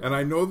 Oh, God. and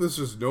I know this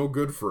is no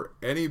good for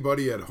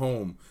anybody at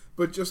home,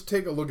 but just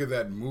take a look at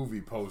that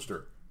movie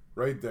poster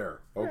right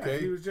there, okay?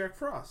 Yeah, he was Jack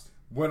Frost.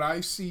 When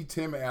I see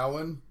Tim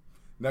Allen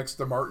next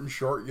to Martin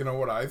Short, you know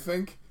what I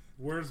think?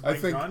 Where's my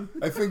gun?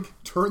 I think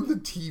turn the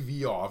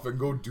TV off and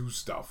go do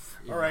stuff.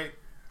 All right.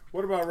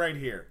 What about right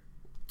here?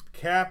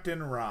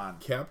 Captain Ron.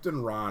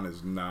 Captain Ron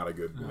is not a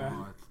good No,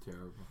 movie. it's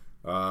terrible.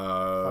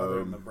 Father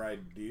of the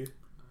Bride, dude.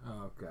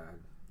 Oh, God.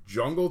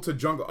 Jungle to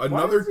Jungle,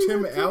 another does he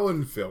Tim have to-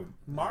 Allen film.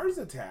 Mars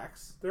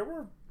Attacks. There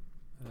were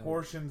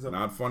portions of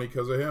Not funny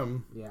because of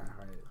him. Yeah,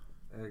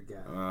 right.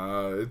 Again.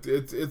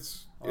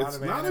 It's lot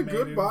of not a good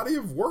animated- body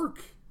of work.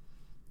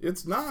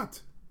 It's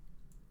not.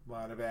 a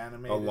lot of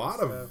animated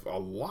A stuff.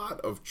 lot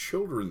of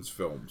children's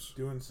films.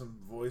 Doing some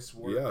voice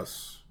work.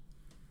 Yes.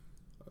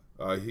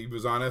 He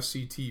was on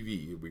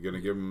SCTV. Are we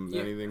gonna give him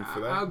anything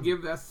for that? I'll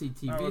give That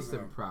SCTV was some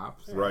a-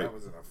 props. Yeah, Right. That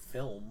was in a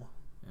film.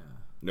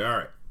 Yeah. All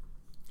right.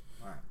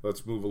 All right.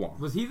 Let's move along.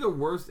 Was he the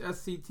worst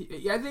SCTV?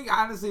 Yeah, I think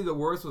honestly the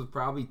worst was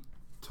probably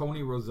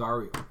Tony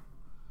Rosario.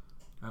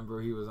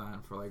 Remember he was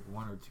on for like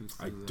 1 or 2 seasons.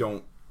 I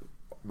don't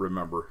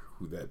remember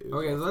who that is.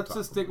 Okay, off the let's top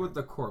just of stick my with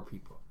the core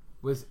people.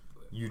 Was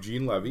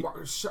Eugene Levy.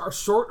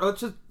 Short?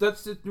 Let's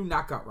just do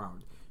knockout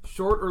round.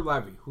 Short or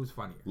Levy? Who's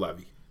funnier?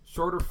 Levy.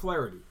 Short or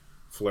Flaherty?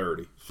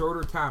 Flaherty. Short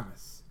or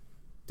Thomas?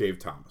 Dave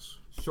Thomas.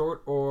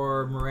 Short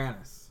or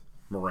Moranis?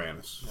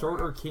 Moranis.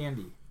 Short or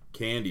Candy?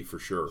 Candy for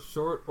sure.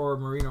 Short or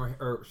Marino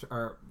or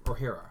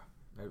O'Hara?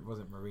 It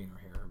wasn't Maureen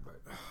O'Hara,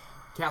 but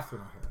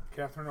Catherine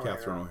O'Hara.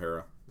 Catherine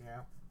O'Hara.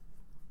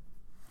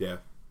 Yeah.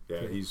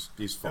 Yeah, he's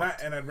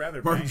fucked. And I'd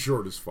rather Martin bang,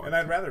 Short is fucked. and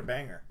I'd rather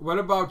bang her. What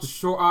about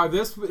Short?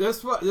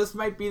 This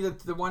might be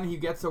the one he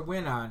gets a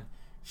win on.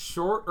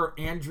 Short or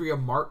Andrea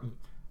Martin?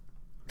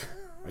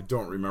 I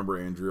don't remember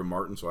Andrea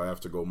Martin, so I have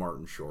to go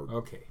Martin Short.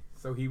 Okay,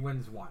 so he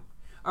wins one.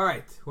 All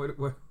right,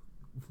 what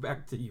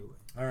back to you.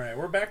 All right,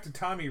 we're back to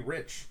Tommy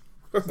Rich.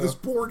 This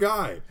poor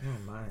guy.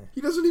 Oh, my.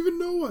 He doesn't even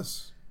know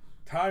us.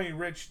 Tommy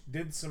Rich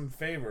did some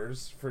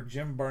favors for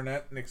Jim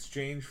Barnett in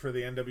exchange for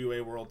the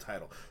NWA World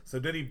title. So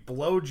did he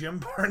blow Jim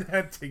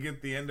Barnett to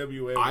get the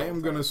NWA World I am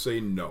title? going to say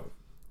no.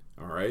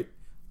 All right?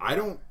 I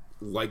don't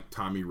like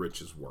Tommy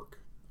Rich's work.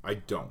 I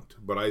don't.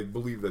 But I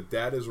believe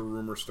that is a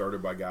rumor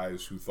started by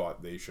guys who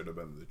thought they should have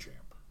been the champ.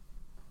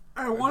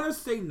 I want to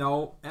say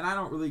no, and I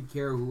don't really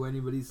care who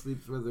anybody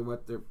sleeps with or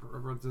what their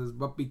preference is,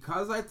 but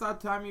because I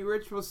thought Tommy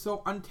Rich was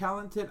so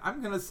untalented,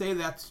 I'm going to say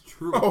that's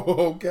true.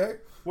 Oh, okay.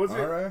 Was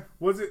All right.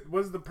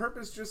 Was the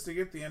purpose just to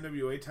get the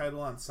NWA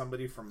title on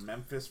somebody from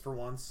Memphis for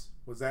once?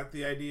 Was that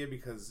the idea?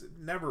 Because it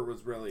never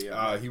was really.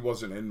 He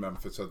wasn't in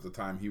Memphis at the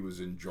time. He was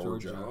in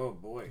Georgia. Oh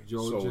boy,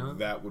 Georgia. So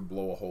that would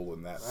blow a hole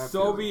in that.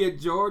 Soviet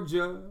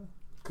Georgia.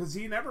 Because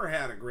he never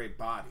had a great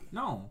body.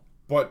 No.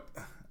 But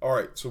all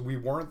right, so we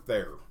weren't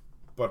there.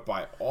 But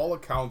by all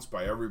accounts,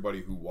 by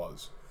everybody who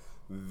was,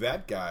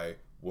 that guy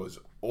was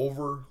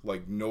over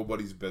like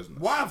nobody's business.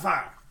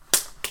 Wildfire.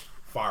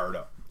 Fired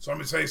up.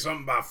 Somebody say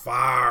something about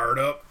fired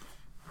up.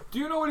 Do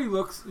you know what he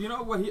looks? You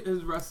know what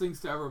his wrestling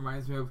style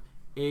reminds me of?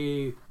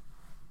 A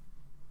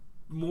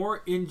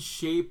more in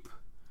shape,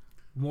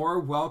 more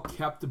well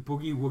kept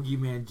Boogie Woogie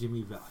Man,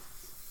 Jimmy Valiant.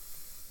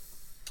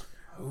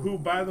 Who,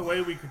 by the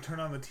way, we could turn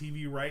on the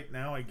TV right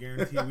now. I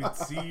guarantee we'd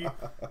see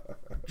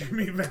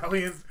Jimmy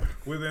Valiant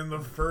within the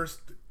first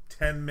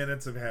 10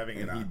 minutes of having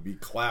it And on. he'd be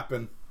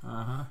clapping,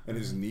 and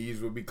his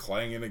knees would be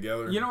clanging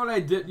together. You know what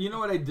I did? You know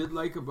what I did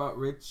like about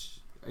Rich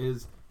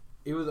is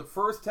it was the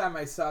first time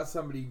I saw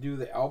somebody do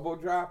the elbow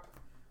drop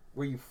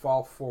where you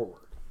fall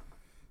forward.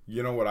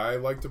 You know what I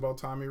liked about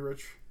Tommy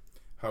Rich?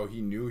 How he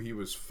knew he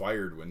was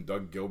fired when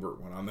Doug Gilbert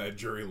went on that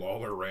Jerry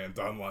Lawler rant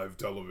on live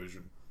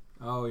television.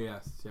 Oh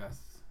yes, yes.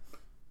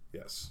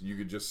 Yes, you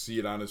could just see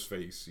it on his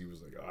face. He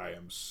was like, I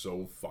am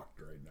so fucked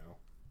right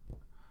now.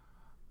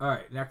 All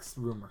right, next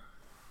rumor.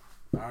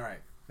 All right.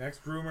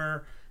 Next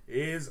rumor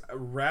is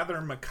rather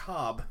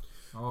macabre.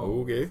 Oh,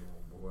 Okay.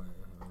 boy.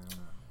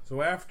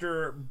 So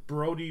after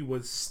Brody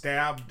was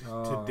stabbed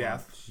to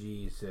death,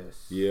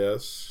 Jesus.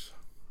 Yes.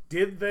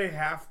 did they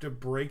have to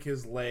break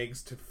his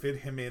legs to fit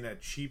him in a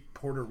cheap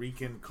Puerto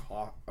Rican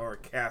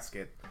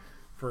casket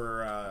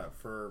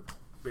for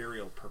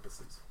burial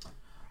purposes?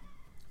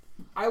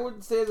 I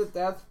would say that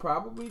that's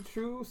probably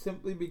true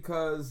simply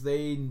because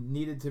they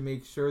needed to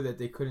make sure that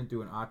they couldn't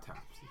do an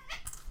autopsy.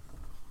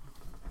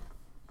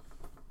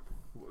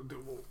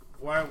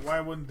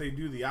 Why wouldn't they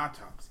do the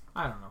autopsy?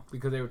 I don't know,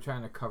 because they were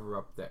trying to cover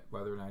up that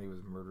whether or not he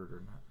was murdered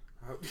or not.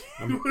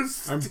 He was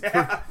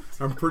stabbed.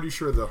 I'm pretty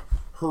sure the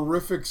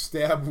horrific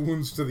stab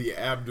wounds to the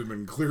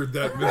abdomen cleared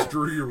that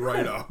mystery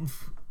right up.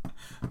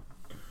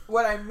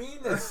 What I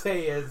mean to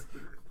say is,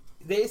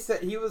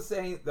 he was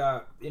saying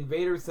the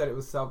invaders said it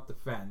was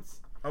self-defense.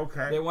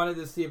 Okay. They wanted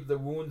to see if the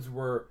wounds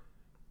were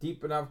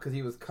deep enough because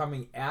he was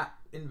coming at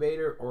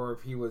Invader or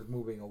if he was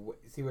moving away.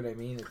 See what I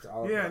mean? It's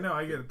all Yeah, no,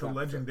 I get it. The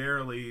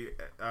legendarily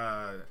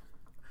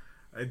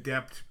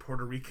adept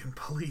Puerto Rican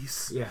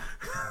police. Yeah.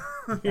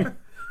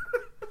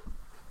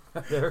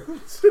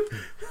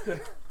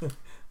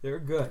 They're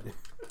good.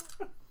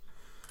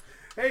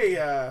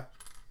 Hey,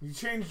 you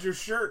changed your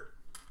shirt.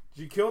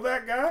 Did you kill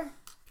that guy?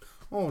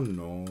 Oh,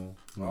 no.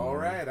 All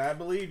right, I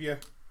believe you.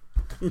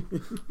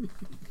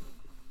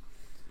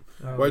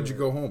 Why'd you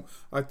go home?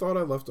 I thought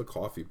I left a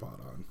coffee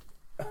pot on.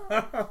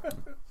 Oh,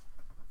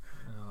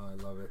 I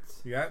love it.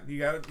 You got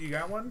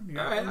one? You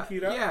got one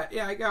keyed up?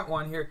 Yeah, I got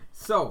one here.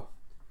 So,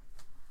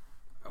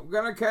 I'm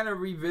gonna kind of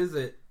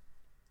revisit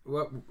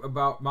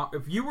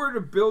if you were to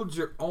build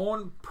your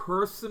own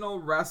personal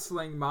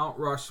wrestling Mount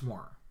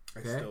Rushmore.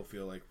 Okay? I still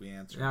feel like we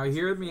answered. Now,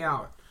 hear me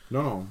out.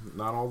 No,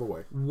 not all the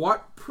way.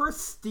 What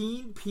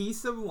pristine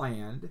piece of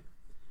land,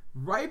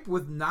 ripe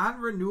with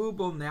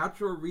non-renewable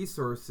natural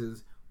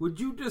resources, would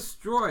you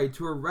destroy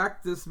to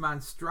erect this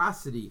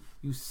monstrosity,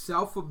 you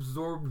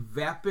self-absorbed,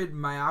 vapid,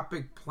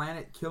 myopic,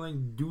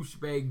 planet-killing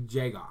douchebag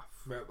jagoff?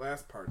 That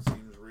last part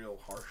seems real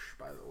harsh,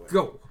 by the way.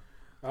 Go.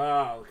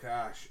 Oh,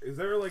 gosh. Is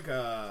there like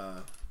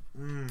the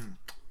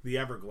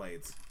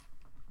Everglades?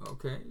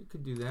 Okay, you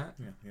could do that.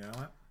 Yeah, you know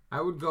what?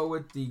 I would go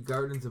with the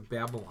Gardens of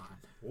Babylon.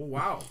 Oh,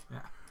 wow. Yeah.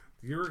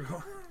 You're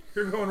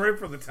going right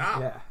for the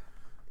top. Yeah.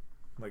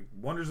 Like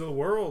Wonders of the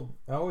World.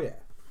 Oh, yeah.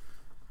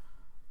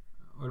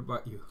 What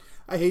about you?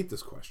 I hate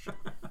this question.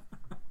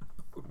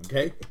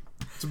 Okay?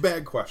 It's a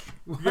bad question.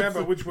 Yeah,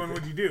 but which one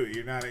would you do?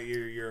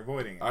 You're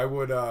avoiding it. I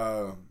would,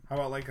 How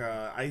about like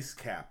a ice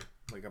cap?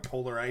 Like a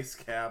polar ice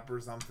cap or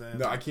something?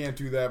 No, I can't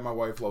do that. My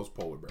wife loves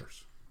polar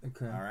bears.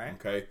 Okay. All right.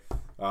 Okay?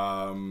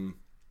 I'm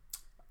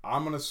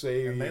going to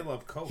say... And they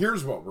love Coke.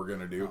 Here's what we're going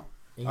to do.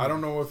 Oh. I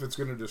don't know if it's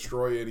going to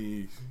destroy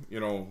any,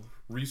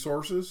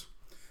 resources,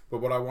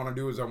 but what I want to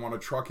do is I want to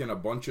truck in a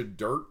bunch of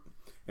dirt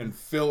and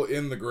fill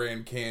in the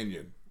Grand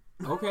Canyon.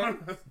 Okay.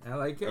 I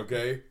like it.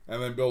 Okay?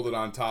 And then build it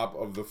on top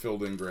of the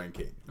filled-in Grand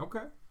Canyon.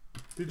 Okay.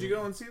 Did you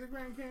go and see the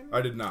Grand Canyon?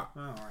 I did not.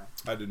 Oh, all right.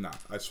 I did not.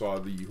 I saw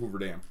the Hoover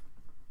Dam.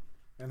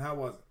 And how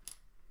was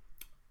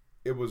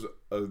it? It was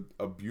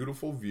a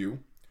beautiful view,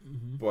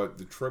 but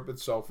the trip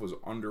itself was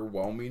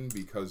underwhelming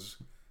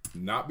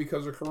not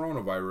because of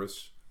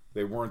coronavirus,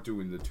 they weren't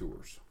doing the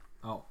tours.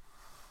 Oh.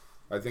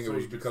 I think it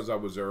was because I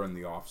was there in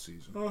the off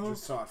season.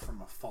 Just saw it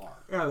from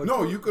afar. Yeah,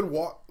 No, you could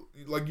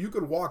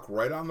walk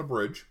right on the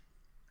bridge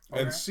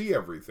and see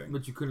everything.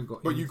 But you couldn't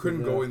go But you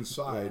couldn't go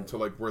inside to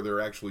like where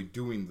they're actually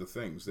doing the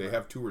things. They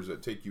have tours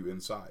that take you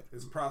inside.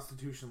 Is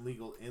prostitution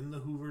legal in the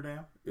Hoover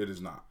Dam? It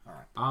is not. All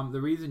right. The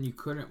reason you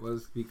couldn't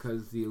was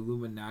because the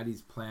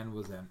Illuminati's plan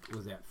was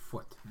at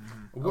foot.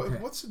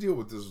 What's the deal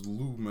with this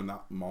Lou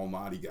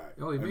Malnati guy?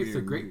 Oh, he makes a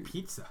great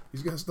pizza.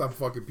 He's got to stop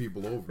fucking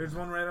people over. There's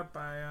one right up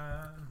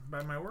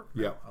by my work.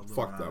 Yeah,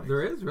 fuck them.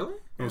 There is, really?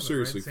 No,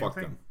 seriously, fuck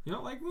them. You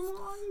don't like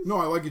Illuminati's? No,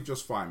 I like it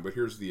just fine, but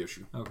here's the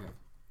issue. Okay.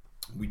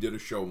 We did a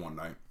show one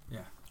night.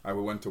 Yeah. I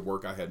went to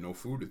work. I had no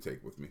food to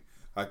take with me.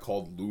 I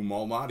called Lou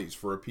Malnati's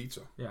for a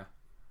pizza. Yeah.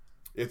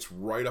 It's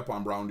right up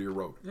on Brown Deer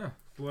Road. Yeah.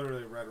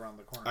 Literally right around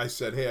the corner. I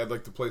said, hey, I'd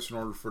like to place an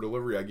order for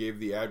delivery. I gave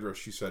the address.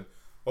 She said,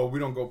 oh, we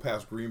don't go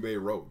past Green Bay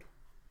Road.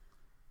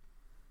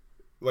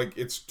 Like,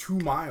 it's 2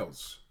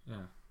 miles.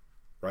 Yeah.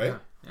 Right?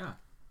 Yeah.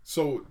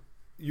 So,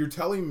 you're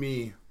telling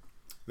me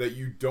that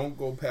you don't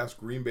go past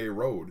Green Bay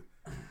Road,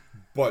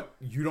 but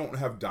you don't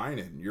have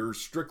dine-in. You're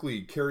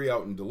strictly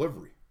carry-out and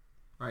delivery.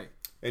 Right.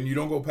 And you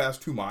don't go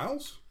past 2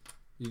 miles?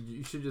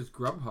 You should just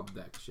Grubhub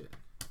that shit.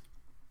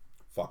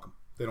 Fuck them.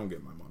 They don't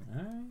get my money.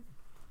 All right.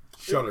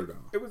 Shut her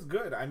down. It was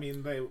good. I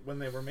mean, they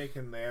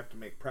have to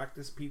make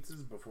practice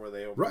pizzas before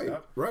they open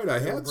up. Right. I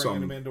had some.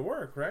 Bringing them into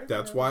work, right?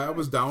 That's why I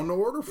was down to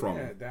order from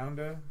them.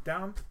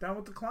 Down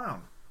with the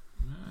clown.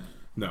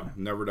 No,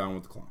 never down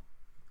with the clown.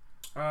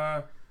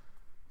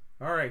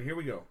 All right, here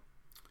we go.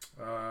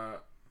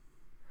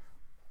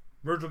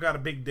 Virgil got a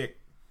big dick.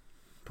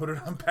 Put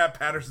it on Pat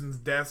Patterson's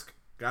desk.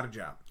 Got a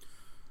job.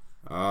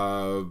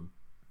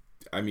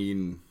 I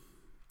mean,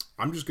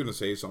 I'm just gonna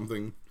say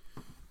something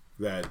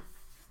that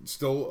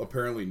still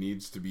apparently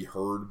needs to be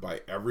heard by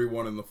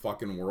everyone in the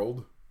fucking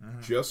world.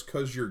 Just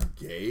because you're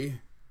gay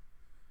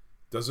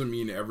doesn't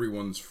mean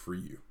everyone's for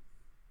you.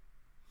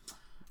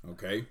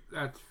 Okay?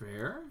 That's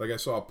fair. Like, I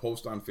saw a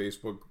post on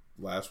Facebook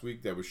last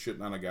week that was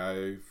shitting on a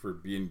guy for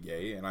being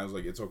gay, and I was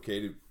like, it's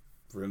okay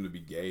for him to be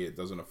gay. It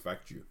doesn't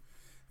affect you.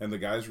 And the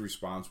guy's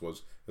response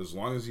was, as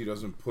long as he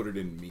doesn't put it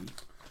in me.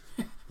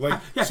 Like,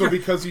 so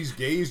because he's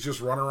gay, he's just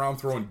running around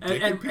throwing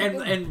dick at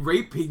people? And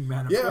raping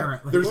men,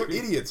 apparently. There's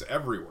idiots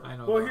everywhere. I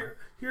know. Well,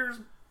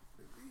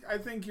 I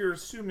think you're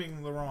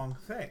assuming the wrong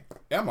thing.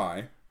 Am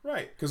I?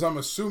 Right. Because I'm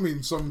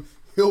assuming some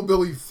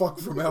hillbilly fuck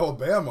from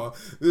Alabama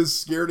is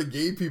scared of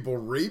gay people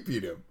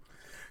raping him.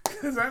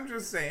 Because I'm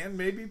just saying,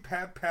 maybe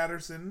Pat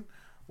Patterson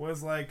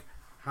was like,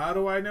 how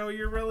do I know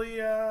you're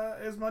really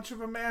as much of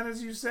a man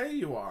as you say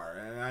you are?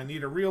 And I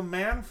need a real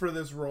man for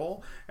this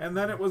role. And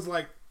then it was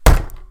like...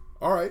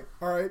 All right.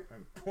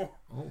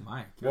 Oh,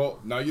 my. Well,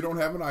 now you don't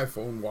have an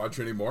iPhone watch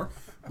anymore.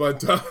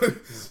 But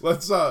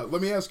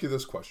let me ask you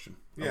this question.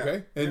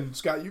 Okay? And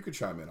Scott, you could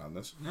chime in on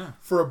this. Yeah.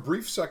 For a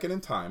brief second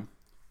in time,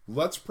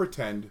 let's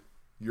pretend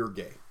you're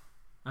gay.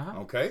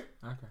 Okay?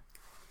 Okay.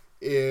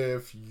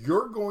 If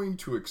you're going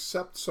to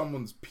accept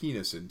someone's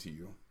penis into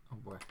you, oh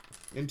boy,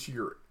 into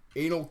your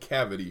anal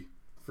cavity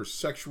for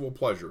sexual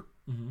pleasure,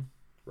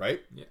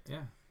 right?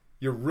 Yeah.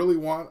 You really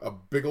want a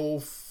big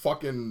old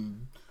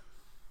fucking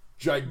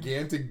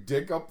gigantic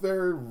dick up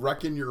there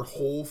wrecking your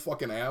whole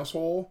fucking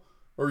asshole?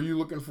 Or are you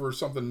looking for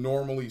something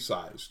normally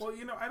sized? Well,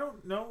 I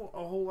don't know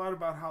a whole lot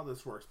about how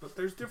this works, but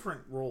there's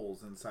different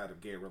roles inside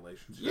of gay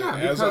relationships. Yeah,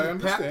 as because I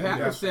understand. Pat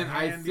Patterson,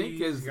 I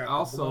think, is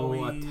also a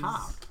blowies,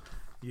 top.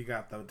 You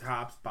got the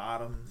tops,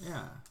 bottoms.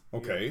 Yeah.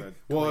 Okay.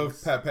 Well,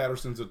 if Pat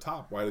Patterson's a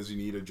top, why does he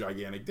need a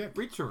gigantic dick?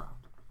 Reach around.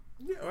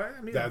 Yeah, well,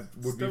 I mean, that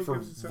would be for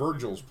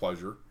Virgil's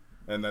pleasure,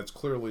 and that's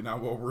clearly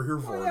not what we're here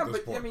for at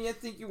this point. I mean, I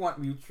think you want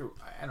mutual.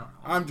 I don't know.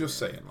 I'm just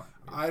saying.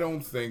 I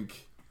don't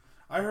think.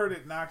 I heard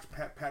it knocked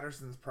Pat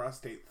Patterson's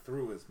prostate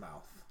through his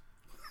mouth.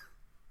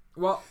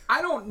 Well,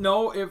 I don't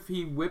know if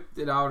he whipped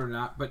it out or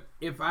not, but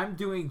if I'm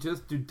doing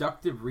just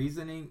deductive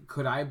reasoning,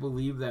 could I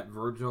believe that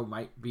Virgil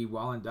might be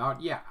well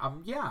endowed? Yeah,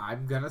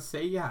 I'm gonna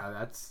say yeah.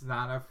 That's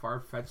not a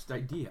far-fetched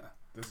idea.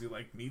 Does he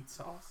like meat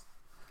sauce?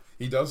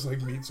 He does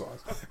like meat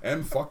sauce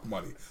and fuck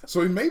money.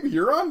 So maybe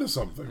you're onto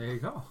something. There you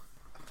go.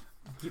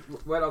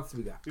 What else do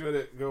we got? You want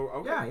to go?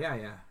 Okay.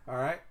 Yeah. All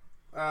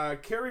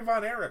right. Carrie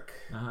Von Erich.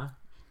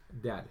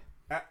 Dead.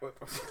 A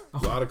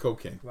lot of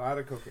cocaine.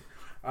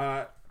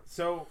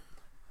 So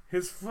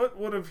his foot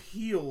would have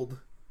healed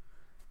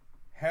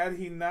had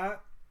he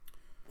not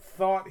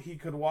thought he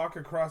could walk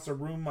across a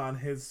room on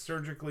his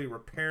surgically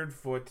repaired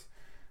foot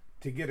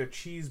to get a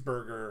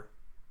cheeseburger,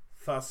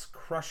 thus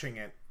crushing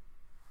it,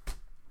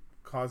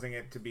 causing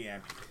it to be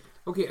amputated.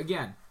 Okay,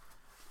 again,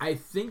 I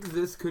think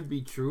this could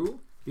be true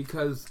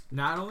because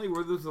not only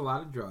were there a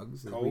lot of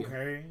drugs,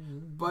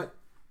 but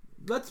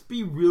let's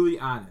be really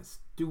honest.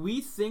 Do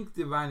we think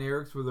the Von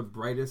Erichs were the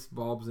brightest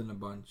bulbs in the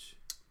bunch?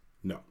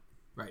 No.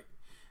 Right.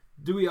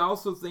 Do we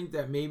also think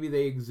that maybe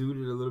they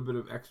exuded a little bit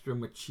of extra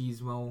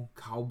machismo,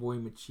 cowboy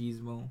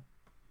machismo?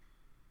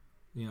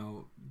 You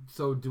know,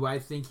 so do I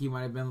think he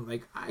might have been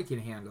like, I can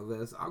handle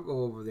this. I'll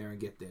go over there and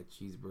get that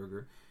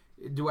cheeseburger.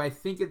 Do I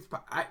think it's...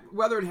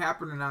 whether it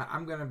happened or not,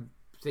 I'm going to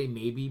say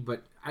maybe,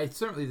 but I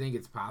certainly think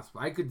it's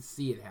possible. I could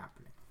see it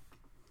happening.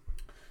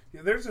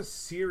 Yeah, there's a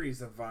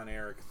series of Von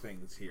Erich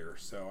things here,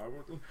 so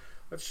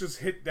let's just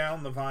hit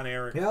down the Von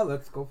Erich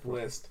let's go for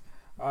list.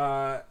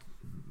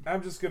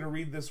 I'm just going to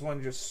read this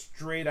one just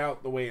straight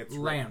out the way it's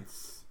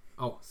Lance.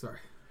 Written. Oh, sorry.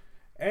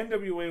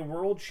 NWA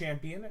World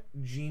Champion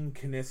Gene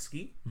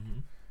Kiniski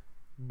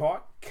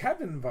bought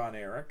Kevin Von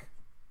Erich,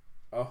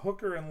 a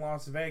hooker in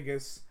Las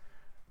Vegas,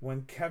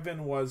 when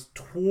Kevin was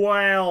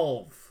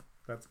 12.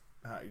 That's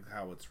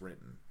how it's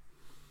written.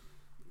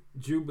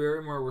 Drew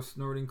Barrymore was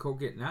snorting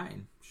coke at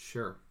 9.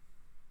 Sure.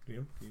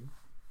 You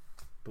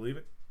believe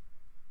it?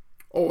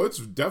 Oh, it's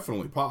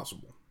definitely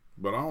possible.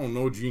 But I don't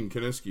know Gene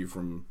Kiniski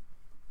from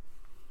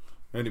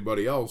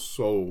anybody else,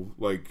 so,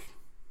 like,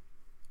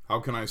 how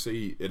can I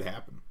say it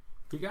happened?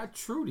 He got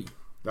Trudy.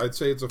 I'd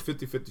say it's a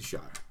 50-50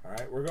 shot. All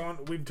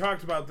right, we've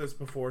talked about this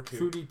before, too.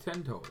 Trudy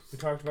Tentos. We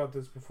talked about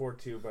this before,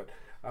 too, but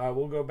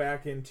we'll go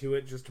back into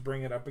it just to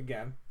bring it up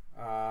again.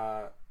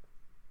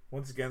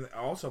 Once again, it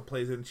also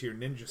plays into your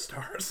ninja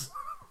stars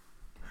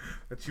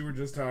that you were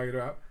just talking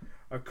about.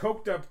 A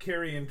coked-up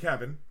Kerry and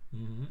Kevin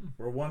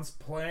were once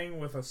playing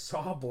with a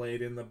saw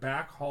blade in the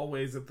back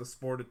hallways at the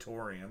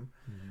Sportatorium.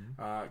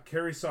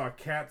 Kerry saw a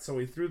cat, so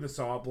he threw the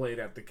saw blade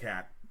at the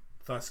cat,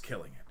 thus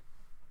killing it.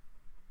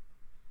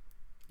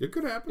 It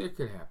could happen. It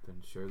could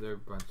happen, sure. They're a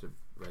bunch of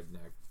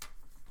redneck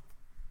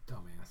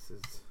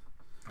dumbasses.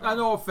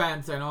 No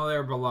offense. I know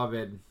they're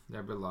beloved.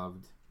 They're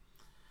beloved.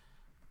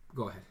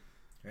 Go ahead.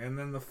 And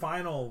then the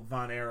final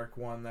Von Erich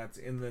one that's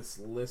in this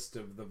list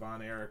of the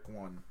Von Erich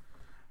one.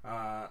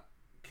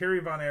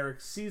 Kerry Von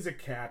Erich sees a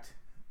cat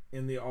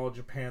in the All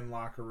Japan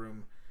locker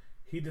room.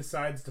 He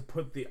decides to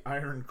put the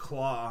iron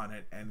claw on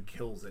it and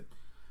kills it.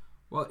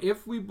 Well,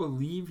 if we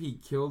believe he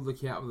killed the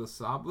cat with a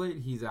saw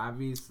blade, he's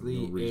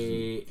obviously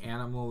a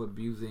animal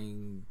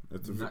abusing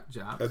nut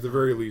job. At the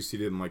very least, he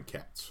didn't like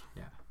cats.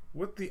 Yeah.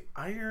 With the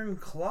iron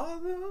claw,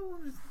 though?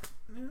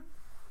 Yeah.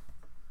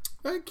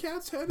 That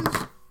cat's head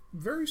is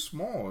very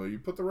small. You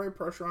put the right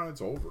pressure on,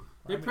 it's over.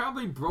 They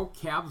probably broke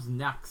calves'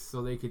 necks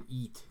so they could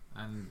eat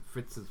on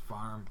Fritz's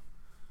farm.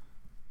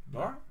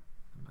 All right.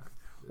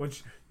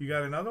 Which, you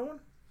got another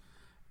one?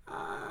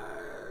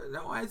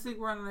 No, I think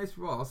we're on a nice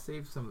roll. I'll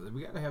save some of them.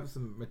 We got to have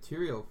some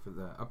material for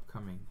the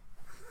upcoming.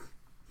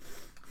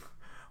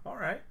 All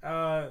right.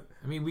 I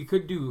mean, we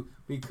could do,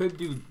 GIF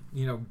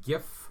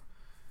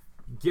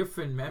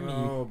and Memmy.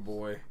 Oh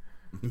boy,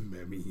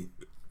 Memmy.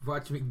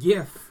 Watch me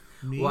GIF.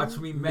 Me? Watch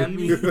me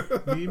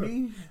Memmy.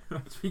 Mimi.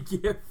 Watch me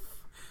GIF.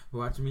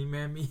 Watch me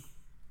Memmy.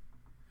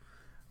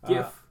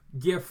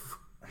 GIF.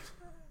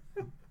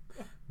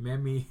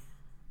 Memmy.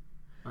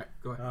 All right,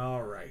 go ahead.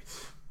 All right.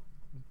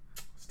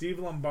 Steve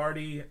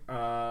Lombardi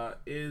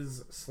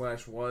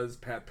is/was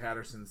Pat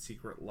Patterson's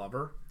secret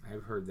lover.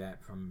 I've heard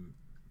that from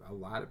a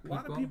lot of people. A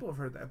lot of people have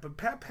heard that. But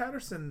Pat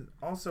Patterson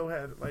also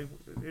had, like,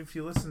 if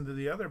you listen to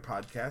the other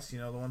podcasts,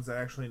 the ones that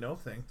actually know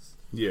things.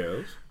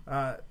 Yes.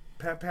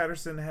 Pat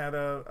Patterson had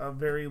a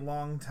very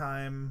long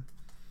time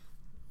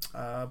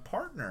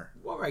partner.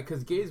 Well, right,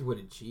 because gays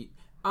wouldn't cheat.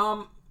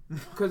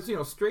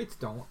 Because, straights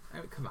don't.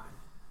 I mean, come on.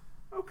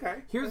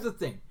 Okay. Here's the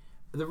thing.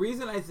 The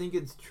reason I think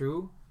it's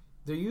true,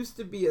 there used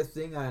to be a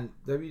thing on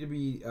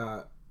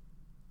WWE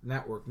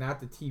Network, not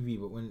the TV,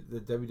 but when the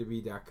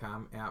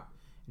WWE.com app,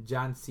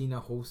 John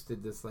Cena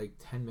hosted this,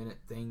 10-minute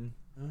thing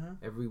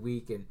every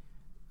week, and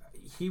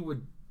he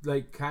would,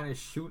 kind of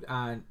shoot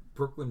on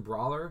Brooklyn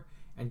Brawler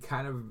and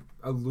kind of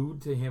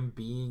allude to him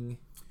being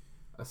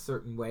a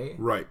certain way.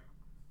 Right.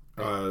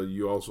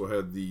 You also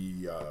had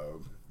the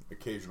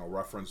occasional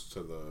reference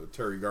to the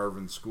Terry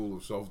Garvin School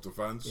of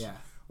Self-Defense. Yeah.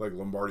 Like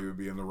Lombardi would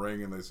be in the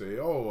ring and they say,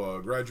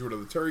 graduate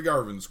of the Terry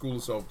Garvin School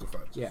of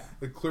Self-Defense. Yeah.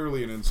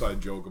 Clearly an inside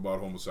joke about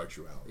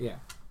homosexuality. Yeah.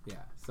 Yeah.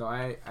 So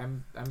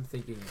I'm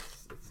thinking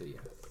it's a yes.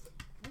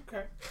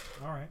 Okay.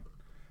 All right.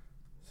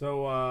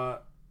 So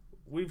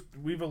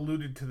we've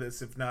alluded to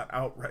this, if not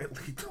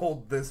outrightly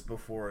told this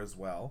before as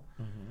well.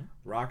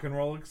 Rock and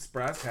Roll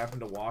Express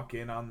happened to walk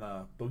in on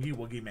the Boogie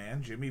Woogie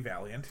Man, Jimmy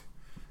Valiant,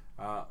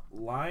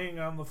 lying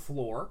on the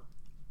floor,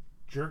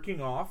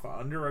 jerking off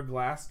under a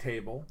glass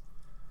table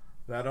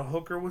that a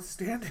hooker was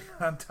standing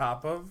on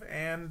top of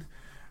and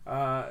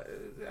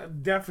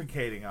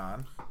defecating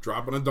on.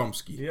 Dropping a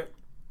dumpski.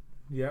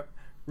 Yep.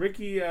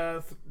 Ricky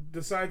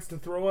decides to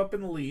throw up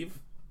and leave,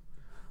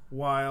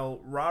 while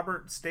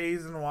Robert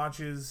stays and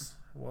watches.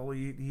 Well,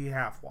 he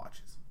half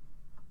watches.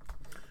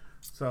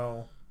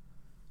 So,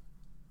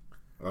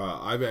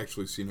 I've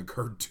actually seen a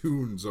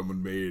cartoon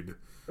someone made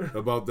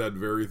about that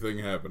very thing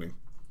happening.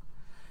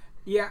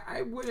 Yeah,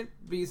 I wouldn't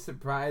be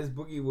surprised.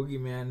 Boogie Woogie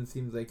Man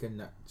seems like a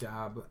nut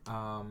job.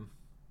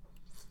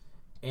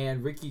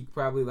 And Ricky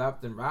probably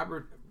left, and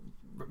Robert,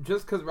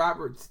 just because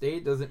Robert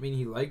stayed doesn't mean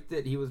he liked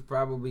it. He was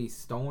probably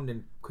stoned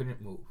and couldn't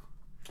move.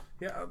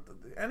 Yeah,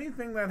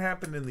 anything that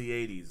happened in the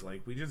 80s,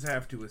 like, we just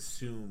have to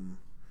assume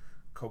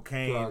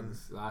cocaine.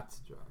 Drugs, lots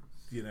of drugs.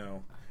 You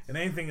know, and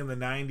anything in the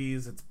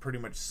 90s, it's pretty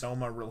much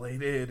Soma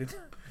related.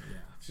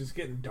 It's just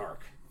getting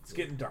dark. It's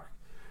getting dark.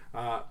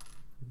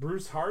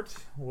 Bruce Hart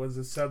was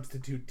a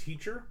substitute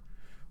teacher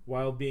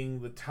while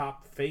being the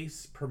top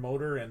face,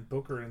 promoter, and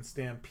booker in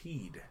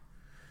Stampede.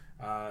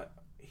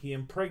 He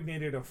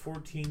impregnated a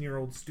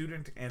 14-year-old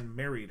student and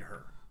married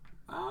her.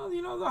 Well,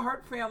 you know, the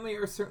Hart family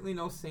are certainly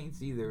no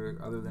saints either,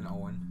 other than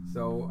Owen.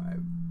 So I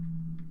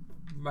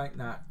might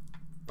not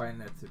find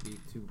that to be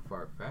too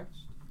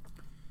far-fetched.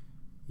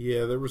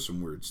 Yeah, there was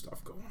some weird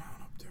stuff going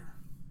on up there.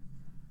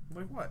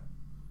 Like what?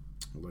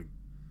 Like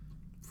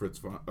Fritz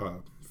von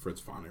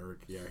Erich.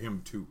 Yeah,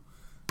 him too.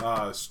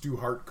 Stu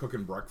Hart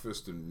cooking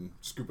breakfast and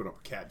scooping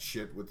up cat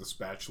shit with the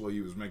spatula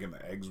he was making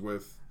the eggs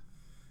with.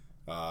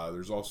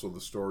 There's also the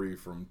story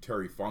from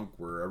Terry Funk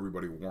where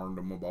everybody warned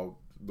him about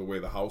the way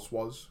the house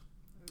was.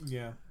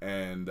 Yeah.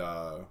 And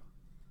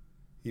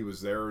he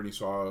was there and he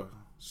saw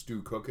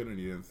Stu cooking and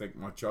he didn't think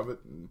much of it.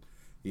 And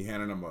he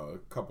handed him a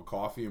cup of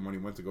coffee, and when he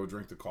went to go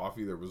drink the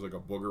coffee, there was like a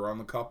booger on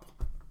the cup.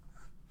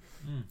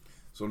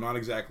 So not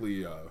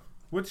exactly...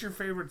 What's your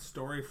favorite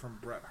story from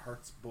Bret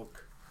Hart's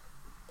book?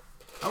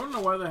 I don't know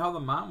why the hell the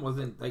mom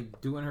wasn't,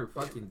 like, doing her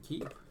fucking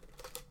keep.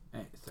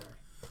 Hey, sorry.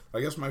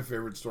 I guess my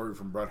favorite story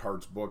from Bret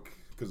Hart's book,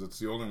 because it's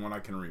the only one I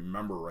can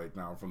remember right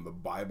now from the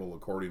Bible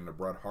according to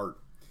Bret Hart,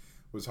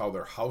 was how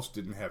their house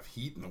didn't have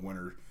heat in the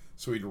winter,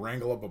 so he'd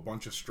wrangle up a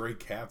bunch of stray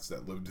cats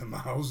that lived in the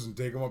house and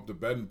take them up to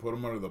bed and put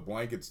them under the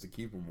blankets to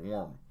keep them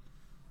warm.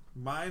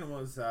 Mine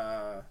was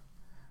about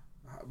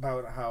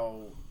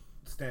how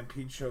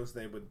Stampede shows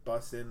they would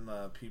bus in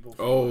people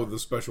from the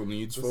special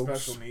needs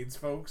folks? Special needs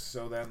folks,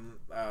 so then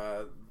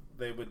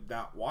they would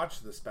not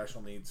watch the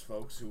special needs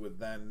folks who would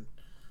then,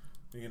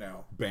 you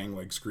know, bang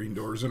like screen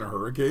doors in a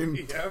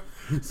hurricane. Yeah.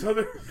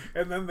 So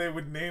and then they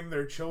would name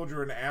their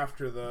children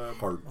after the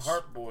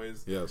Hart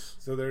boys. Yes.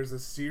 So there's a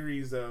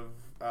series of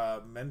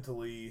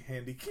mentally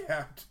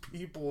handicapped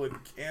people in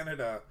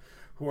Canada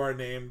who are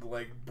named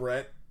like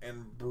Brett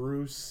and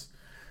Bruce.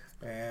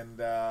 And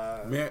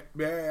may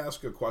I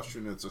ask a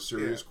question? It's a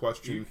serious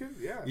question. You can,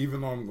 yeah.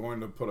 Even though I'm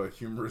going to put a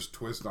humorous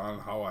twist on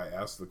how I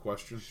ask the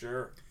question.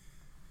 Sure.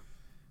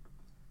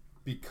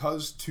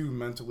 Because two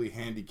mentally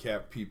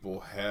handicapped people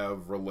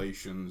have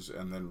relations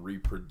and then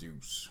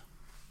reproduce,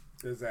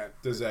 does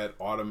that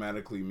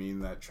automatically mean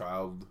that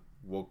child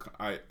will...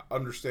 I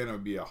understand it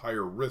would be a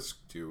higher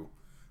risk to,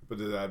 but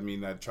does that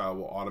mean that child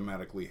will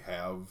automatically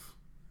have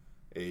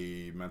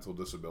a mental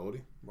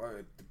disability? Well,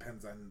 it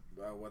depends on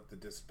what the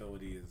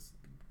disability is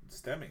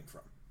stemming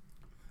from.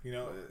 You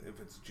know, if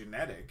it's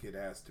genetic, it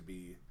has to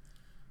be...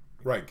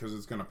 Right, because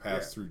it's going to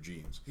pass through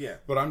genes. Yeah.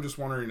 But I'm just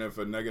wondering if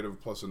a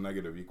negative plus a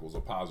negative equals a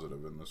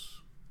positive in this.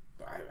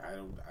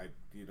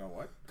 You know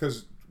what?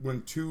 Because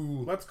when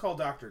two... Let's call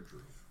Dr.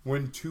 Drew.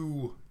 When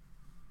two,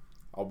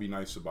 I'll be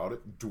nice about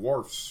it,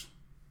 dwarfs,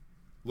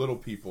 little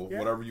people,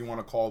 whatever you want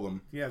to call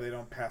them. Yeah, they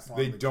don't pass along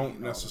They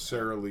don't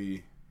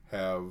necessarily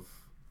have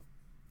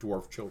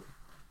dwarf children.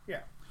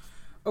 Yeah.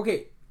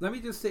 Okay, let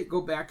me just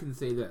go back and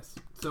say this.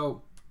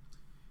 So,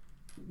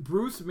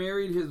 Bruce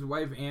married his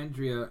wife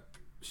Andrea.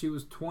 She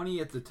was 20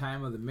 at the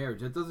time of the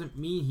marriage. That doesn't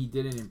mean he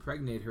didn't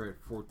impregnate her at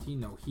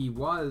 14, though. He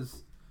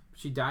was.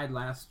 She died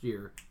last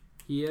year.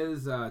 He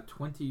is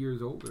 20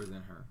 years older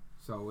than her.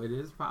 So it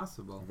is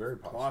possible. Very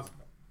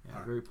plausible.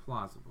 Yeah, very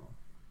plausible.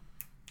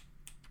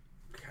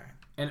 Okay.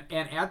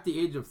 And at the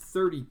age of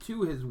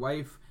 32, his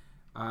wife,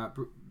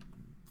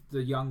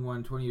 the young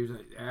one, 20 years,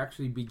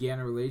 actually began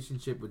a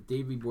relationship with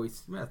Davy Boy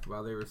Smith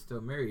while they were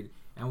still married.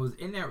 And was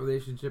in that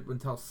relationship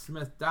until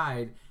Smith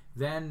died.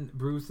 Then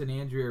Bruce and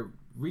Andrea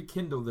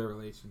rekindled their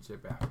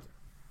relationship after.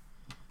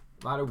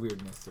 A lot of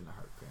weirdness in the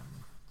Hart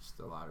family. Just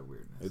a lot of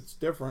weirdness. It's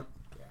different.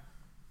 Yeah.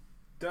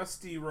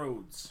 Dusty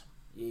Rhodes.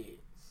 Yes.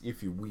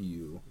 If you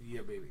will.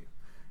 Yeah, baby.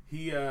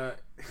 He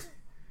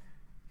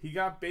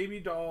got Baby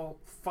Doll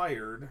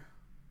fired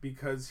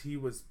because he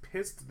was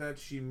pissed that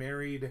she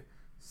married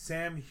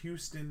Sam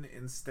Houston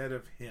instead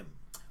of him.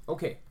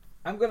 Okay,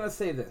 I'm going to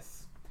say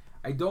this.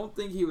 I don't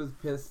think he was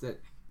pissed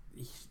that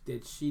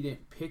she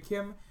didn't pick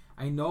him.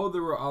 I know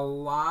there were a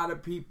lot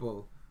of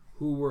people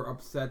who were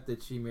upset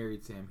that she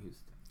married Sam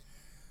Houston.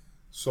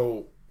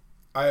 So,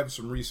 I have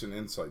some recent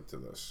insight to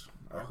this.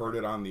 I heard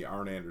it on the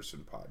Arn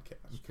Anderson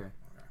podcast. Okay.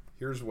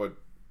 Here's what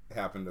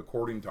happened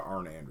according to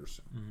Arn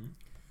Anderson. Mm-hmm.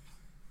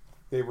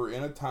 They were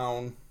in a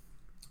town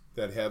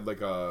that had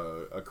like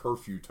a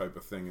curfew type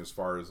of thing, as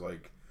far as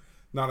like,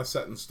 not a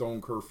set in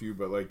stone curfew,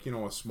 but like, you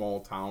know, a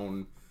small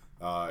town.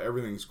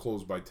 Everything's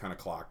closed by 10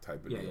 o'clock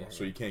type of deal. Yeah,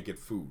 so you can't get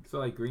food. So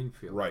like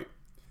Greenfield. Right.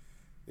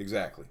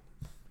 Exactly.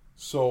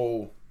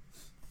 So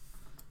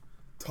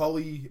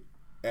Tully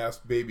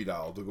asked Baby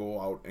Doll to go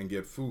out and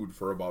get food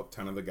for about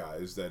 10 of the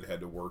guys that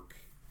had to work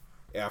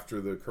after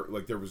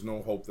there was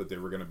no hope that they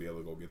were going to be able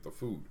to go get the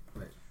food.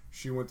 Right.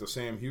 She went to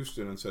Sam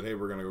Houston and said, hey,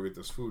 we're going to go get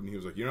this food. And he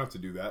was like, you don't have to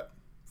do that.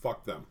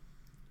 Fuck them.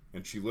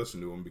 And she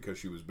listened to him because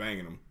she was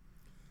banging him.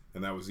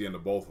 And that was the end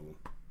of both of them.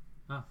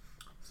 Huh.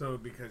 So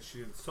because she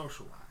didn't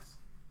socialize.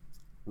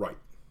 Right.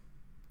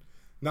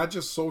 Not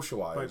just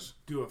socialize.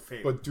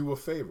 But do a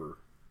favor.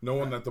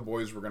 Knowing that the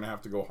boys were going to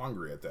have to go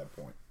hungry at that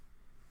point.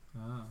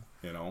 Oh.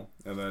 You know?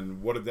 And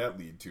then what did that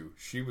lead to?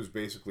 She was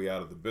basically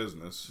out of the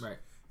business. Right.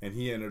 And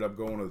he ended up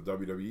going to the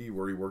WWE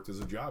where he worked as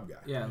a job guy.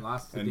 Yeah, and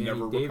lost to and Danny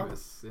never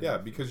Davis. Yeah,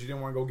 because you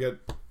didn't want to go get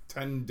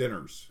 10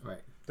 dinners.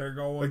 Right. They're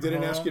going Like, they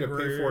didn't ask you to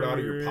pay for it out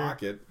of your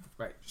pocket.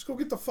 Right. Just go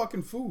get the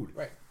fucking food.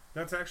 Right.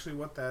 That's actually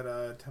what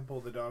that Temple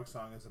of the Dog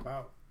song is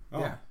about. Oh.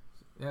 Yeah.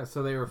 Yeah,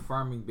 so they were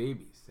farming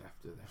babies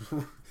after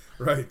that.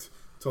 Right.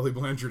 Tully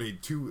Blanchard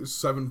ate 2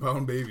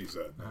 7-pound babies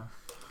that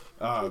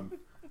night.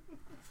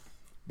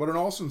 But in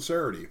all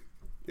sincerity,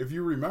 if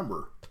you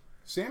remember,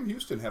 Sam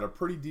Houston had a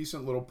pretty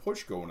decent little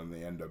push going in the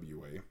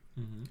NWA.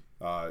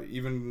 Mm-hmm.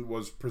 Even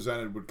was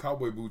presented with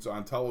cowboy boots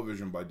on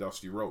television by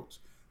Dusty Rhodes.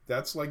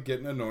 That's like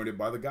getting anointed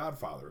by the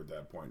Godfather at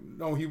that point.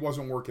 No, he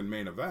wasn't working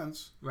main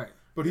events. Right.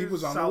 But he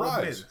was on the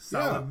rise.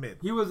 Solid mid.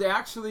 He was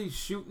actually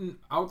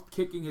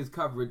kicking his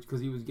coverage because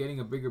he was getting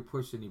a bigger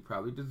push than he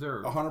probably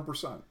deserved.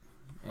 100%.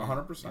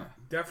 100%. Yeah.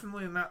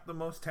 Definitely not the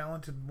most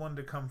talented one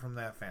to come from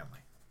that family.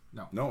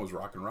 No. No, it was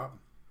Rockin' Robin.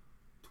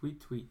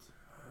 Tweet.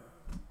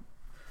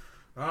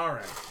 All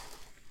right.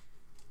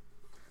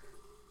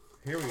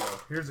 Here we go.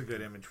 Here's a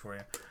good image for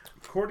you.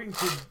 According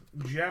to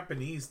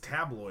Japanese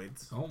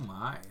tabloids, Oh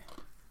my.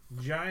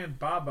 Giant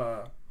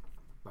Baba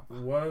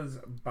was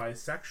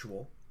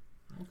bisexual,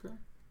 Okay.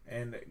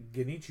 and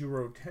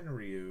Genichiro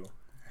Tenryu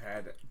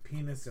had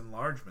penis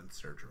enlargement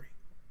surgery.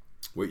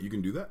 Wait, you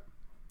can do that?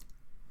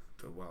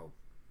 Well,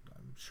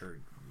 I'm sure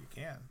you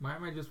can. Why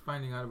am I just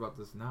finding out about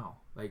this now?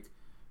 Like,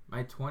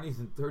 my 20s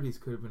and 30s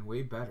could have been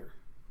way better.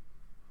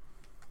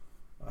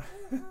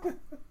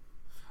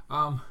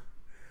 Now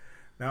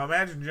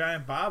imagine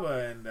Giant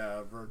Baba and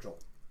Virgil.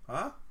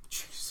 Huh?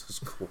 Jesus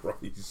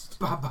Christ.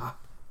 Baba.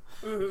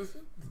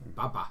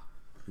 Baba.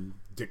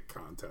 Dick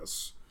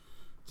contests.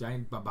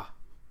 Giant Baba.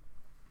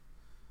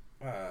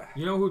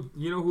 You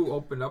know who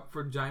opened up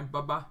for Giant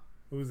Baba?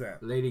 Who's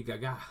that? Lady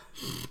Gaga.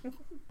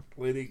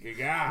 Lady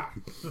Gaga.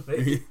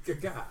 Lady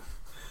Gaga.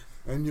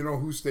 And you know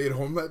who stayed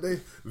home that day?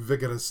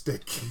 Vigor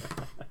Stick.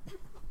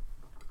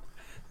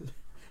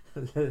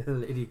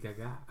 Lady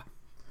Gaga.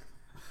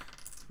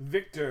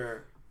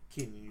 Victor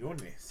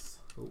Quinones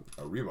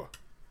Arriba.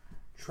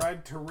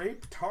 tried to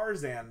rape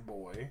Tarzan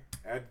Boy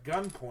at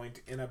gunpoint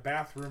in a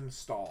bathroom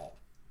stall.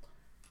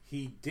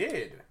 He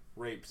did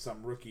rape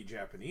some rookie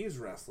Japanese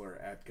wrestler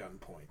at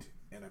gunpoint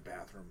in a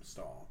bathroom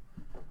stall.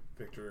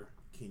 Victor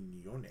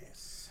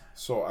Quinones.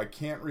 So I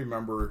can't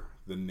remember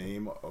the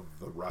name of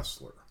the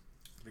wrestler.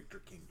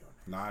 Victor Quinones.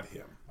 Not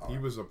him. He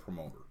was a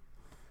promoter.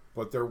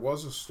 But there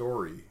was a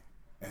story,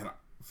 and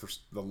for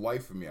the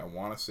life of me, I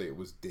want to say it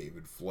was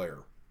David Flair.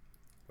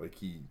 Like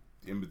he,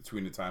 in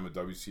between the time of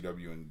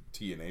WCW and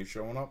TNA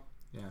showing up.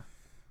 Yeah.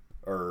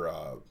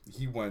 Or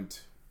he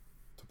went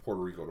to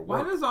Puerto Rico to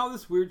work. Why does all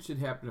this weird shit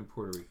happen in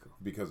Puerto Rico?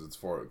 Because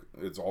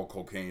it's all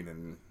cocaine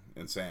and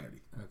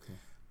insanity. Okay.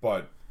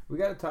 But We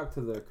got to talk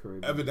to the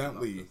Caribbean.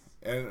 evidently,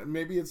 and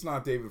maybe it's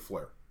not David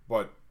Flair,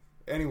 but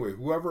anyway,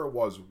 whoever it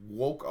was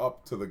woke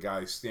up to the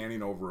guy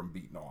standing over him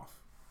beating off.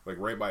 Like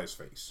right by his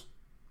face.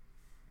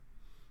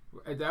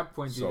 At that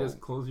point, you just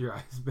close your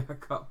eyes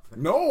back up.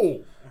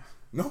 No!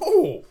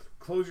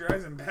 Close your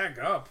eyes and back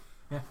up.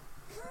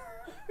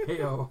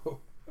 Hey-o.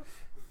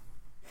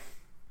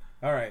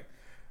 All right.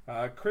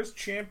 Chris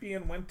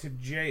Champion went to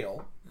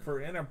jail for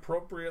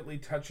inappropriately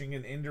touching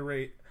an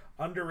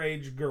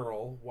underage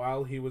girl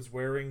while he was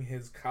wearing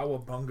his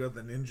Kawabunga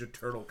the Ninja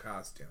Turtle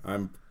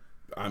costume.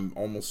 I'm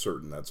almost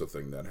certain that's a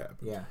thing that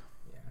happened. Yeah,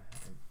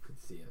 I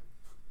could see it.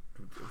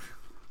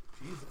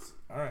 Jesus.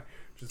 All right.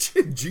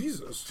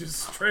 Jesus.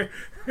 Just straight.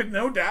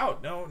 No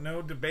doubt.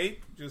 No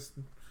debate. Just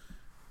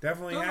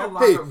definitely There's a happened.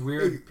 lot of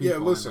weird people. Yeah,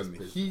 in listen,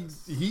 this he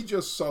business.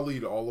 just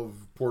sullied all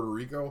of Puerto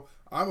Rico.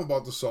 I'm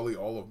about to sully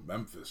all of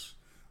Memphis.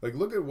 Like,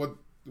 look at what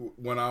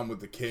went on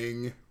with the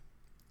King,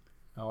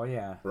 Oh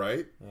yeah.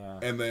 right? Yeah.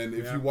 And then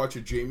if you watch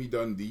a Jamie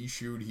Dundee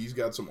shoot, he's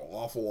got some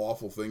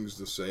awful things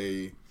to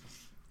say.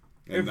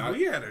 And If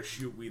we had a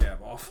shoot, we'd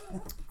have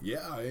awful.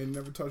 Yeah, I ain't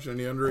never touched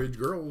any underage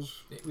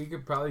girls We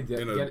could probably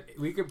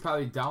we could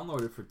probably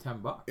download it for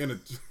 $10. in a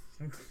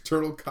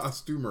turtle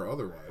costume or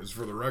otherwise,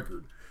 for the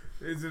record.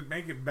 Does it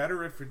make it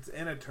better if it's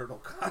in a turtle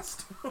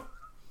costume?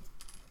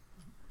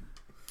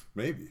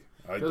 Maybe.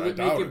 I Does it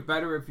doubt make it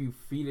better if you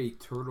feed a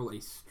turtle a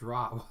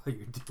straw while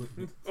you're doing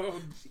it?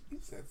 Oh,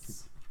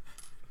 Jesus.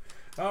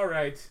 All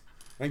right.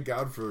 Thank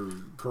God for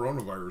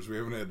coronavirus. We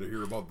haven't had to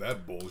hear about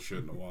that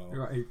bullshit in a while.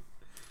 Right.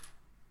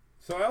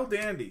 So El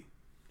Dandy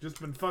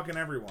just been fucking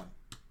everyone.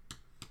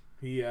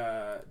 He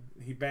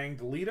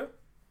banged Lita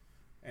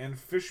and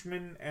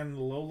Fishman and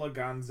Lola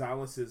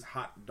Gonzalez's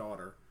hot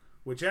daughter,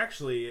 which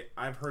actually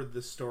I've heard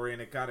this story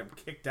and it got him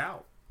kicked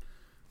out.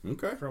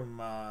 Okay. From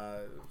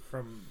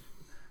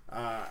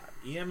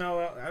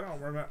EML.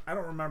 I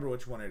don't remember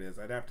which one it is.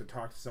 I'd have to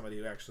talk to somebody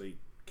who actually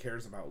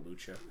cares about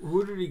lucha.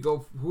 Who did he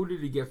go? Who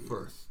did he get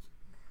first?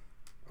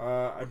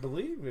 I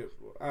believe it.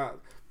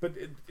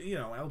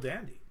 El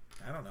Dandy.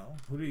 I don't know.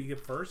 Who did you get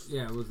first?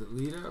 Yeah, was it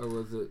Lita or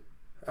was it?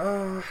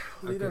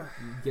 Lita.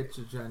 Get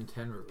your John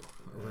Tenru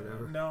or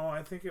whatever. No,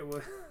 I think it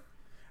was.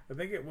 I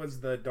think it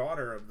was the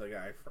daughter of the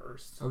guy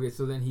first. Okay,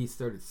 so then he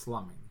started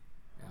slumming.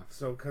 After.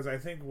 So, because I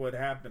think what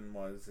happened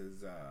was So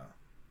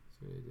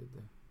he did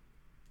that.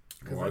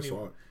 because I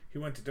saw it. he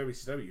went to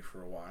WCW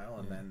for a while,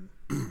 and then.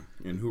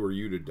 And who are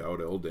you to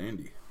doubt El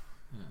Dandy?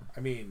 Yeah. I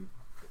mean,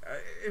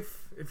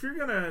 if you're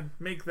gonna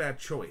make that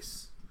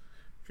choice,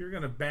 if you're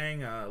gonna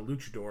bang a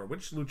luchador,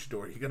 which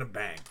luchador are you gonna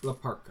bang? La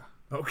Parca.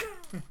 Okay,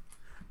 I'm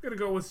gonna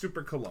go with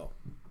Super Colo.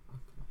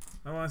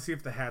 I want to see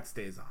if the hat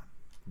stays on.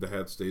 The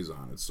hat stays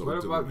on. It's so.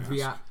 What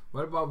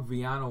about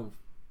Viano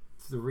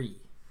 3?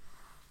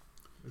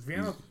 Is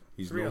Viano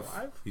He's 3 no,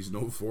 alive? He's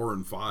no 4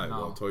 and 5. No.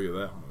 I'll tell you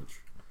that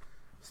much.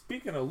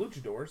 Speaking of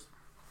luchadors,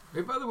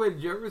 Hey, by the way,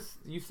 did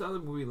you saw the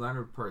movie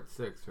Leonard Part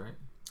 6, right?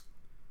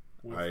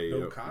 with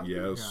Bill Cosby?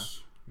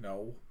 Yes.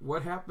 No.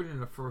 What happened in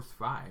the first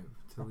 5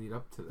 to lead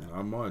up to that?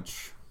 Not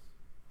much.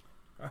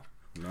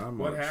 Not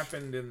much. What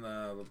happened in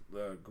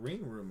the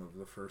green room of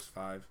the first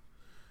 5?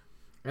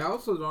 I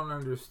also don't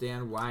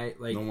understand why,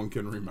 like... No one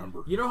can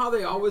remember. You know how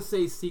they always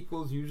say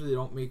sequels usually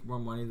don't make more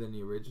money than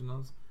the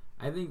originals?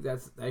 I think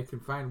I can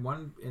find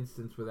one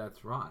instance where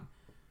that's wrong.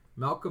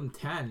 Malcolm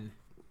 10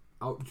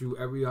 outdrew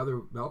every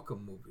other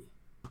Malcolm movie.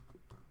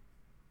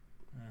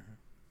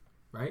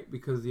 Right?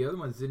 Because the other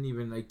ones didn't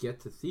even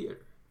get to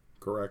theater.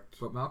 Correct.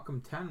 But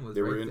Malcolm 10 was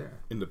They were right there.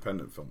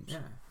 independent films. Yeah.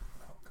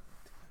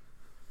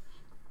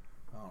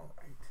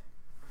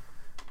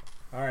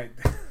 All right.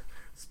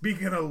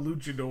 Speaking of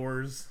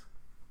luchadors,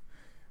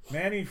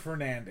 Manny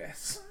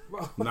Fernandez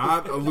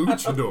Not a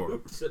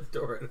luchador.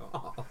 Luchador at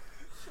all.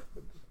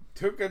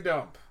 took a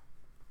dump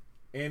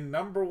in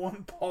number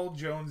 1 Paul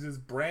Jones's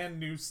brand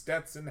new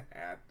Stetson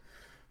hat,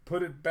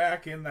 put it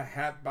back in the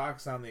hat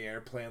box on the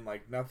airplane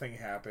like nothing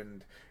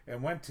happened,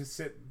 and went to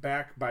sit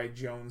back by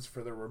Jones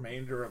for the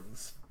remainder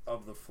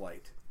of the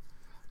flight.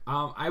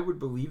 I would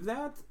believe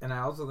that, and I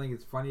also think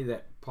it's funny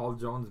that Paul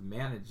Jones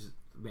managed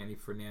Manny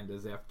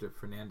Fernandez after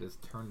Fernandez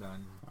turned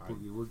on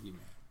Boogie Woogie Man.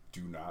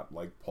 Do not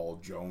like Paul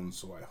Jones,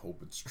 so I hope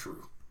it's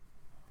true.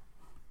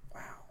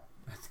 Wow.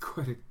 That's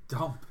quite a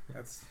dump.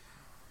 That's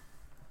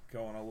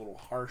going a little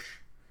harsh.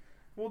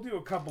 We'll do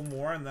a couple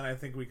more, and then I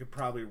think we could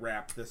probably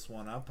wrap this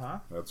one up, huh?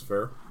 That's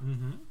fair.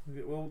 Mm-hmm.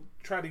 We'll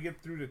try to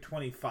get through to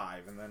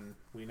 25, and then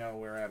we know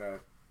we're at a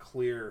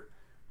clear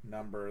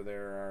number.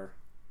 There are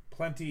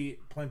plenty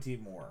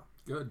more.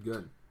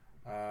 Good.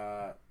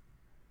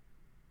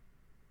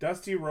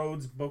 Dusty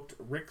Rhodes booked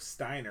Rick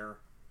Steiner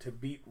to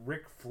beat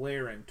Ric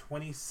Flair in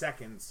 20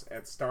 seconds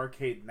at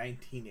Starrcade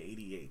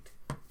 1988.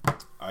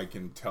 I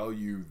can tell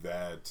you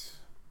that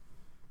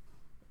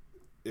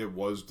it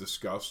was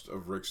discussed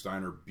of Rick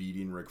Steiner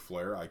beating Ric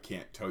Flair. I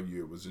can't tell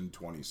you it was in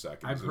 20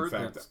 seconds. I've heard in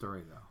fact, that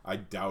story, though. I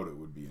doubt it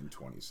would be in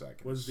 20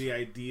 seconds. Was the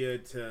idea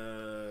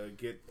to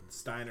get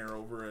Steiner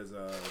over as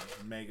a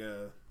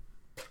mega,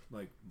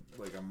 like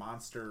a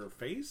monster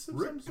face of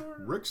some sort?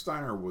 Rick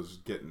Steiner was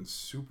getting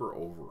super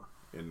over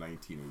in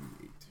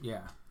 1988.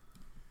 Yeah.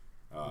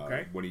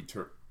 Okay. When he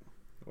turned,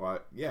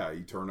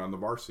 he turned on the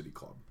Varsity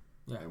Club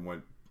and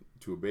went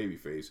to a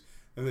babyface,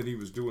 and then he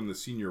was doing the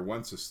Senior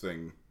Wences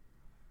thing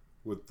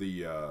with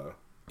the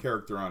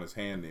character on his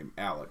hand named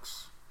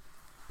Alex,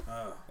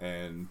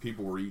 and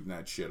people were eating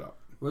that shit up.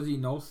 Was he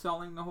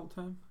no-selling the whole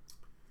time?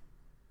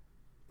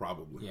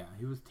 Probably. Yeah,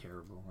 he was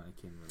terrible when it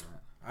came to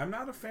that. I'm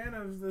not a fan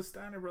of the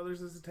Steiner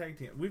brothers as a tag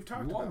team. We've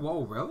talked about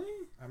Whoa, really?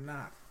 I'm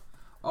not.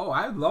 Oh,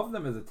 I love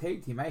them as a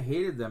tag team. I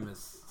hated them as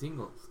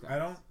singles guys. I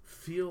don't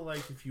feel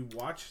like if you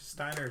watch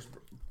Steiner's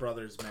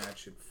brothers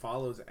match, it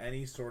follows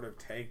any sort of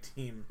tag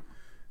team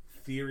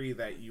theory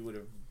that you would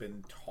have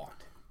been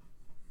taught.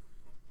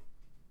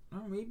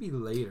 Oh, maybe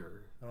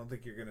later. I don't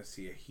think you're going to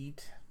see a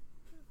heat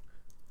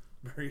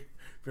very,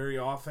 very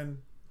often,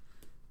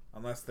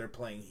 unless they're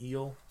playing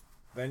heel.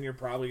 Then you're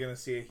probably going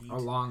to see a heat. A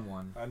long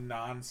one. A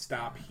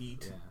non-stop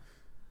heat.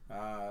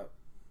 Yeah.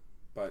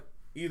 But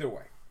either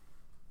way.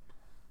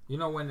 You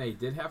know when they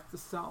did have to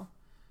sell?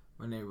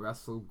 When they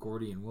wrestled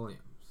Gordy and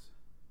Williams.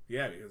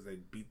 Yeah, because they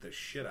beat the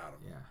shit out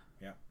of them.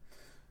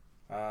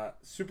 Yeah.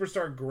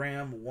 Superstar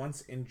Graham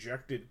once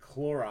injected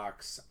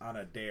Clorox on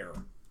a dare.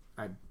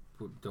 I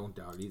don't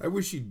doubt either. I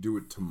wish he'd do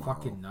it tomorrow.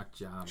 Fucking nut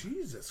job.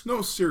 Jesus.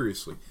 No,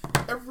 seriously.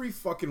 Every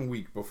fucking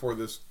week before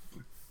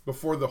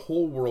the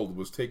whole world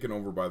was taken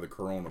over by the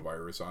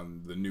coronavirus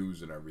on the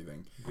news and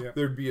everything,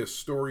 there'd be a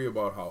story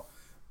about how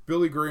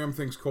Billy Graham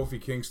thinks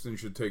Kofi Kingston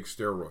should take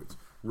steroids.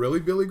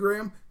 Really, Billy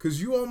Graham?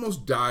 Because you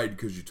almost died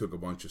because you took a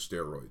bunch of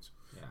steroids.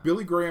 Yeah.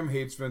 Billy Graham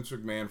hates Vince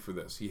McMahon for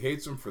this. He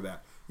hates him for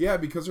that. Yeah,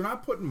 because they're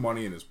not putting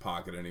money in his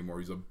pocket anymore.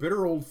 He's a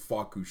bitter old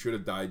fuck who should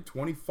have died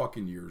 20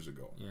 fucking years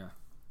ago. Yeah,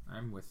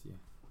 I'm with you.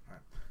 All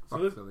right.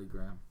 Fuck Billy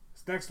Graham.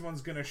 This next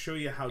one's going to show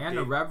you how... And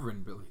the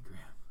Reverend Billy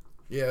Graham.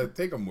 Yeah,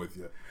 take him with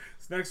you.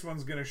 This next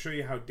one's going to show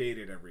you how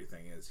dated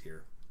everything is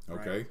here.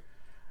 Okay.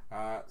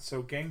 Right?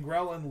 So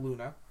Gangrel and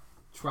Luna...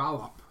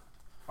 Trollop.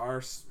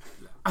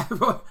 I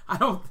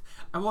don't.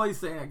 I'm only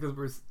saying that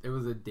because it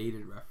was a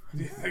dated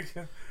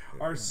reference.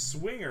 Are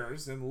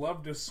swingers and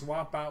love to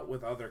swap out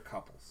with other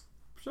couples.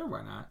 Sure,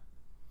 why not?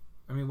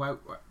 I mean, why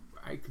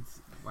I could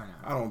see, why not?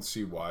 I don't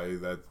see why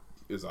that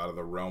is out of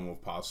the realm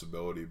of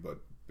possibility, but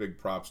big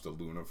props to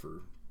Luna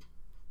for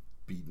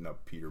beating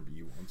up Peter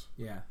B once.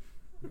 Yeah.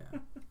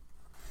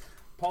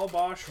 Paul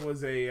Bosch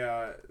was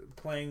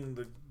playing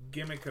the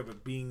gimmick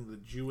of being the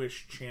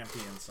Jewish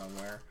champion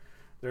somewhere.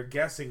 They're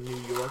guessing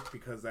New York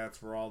because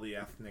that's where all the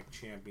ethnic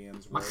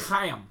champions were.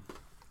 L'chaim.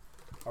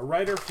 A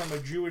writer from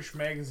a Jewish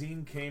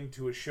magazine came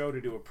to a show to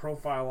do a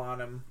profile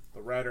on him.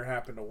 The writer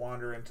happened to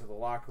wander into the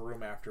locker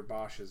room after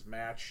Bosch's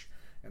match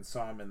and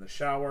saw him in the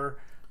shower.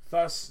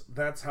 Thus,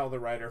 that's how the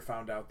writer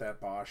found out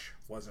that Bosch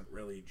wasn't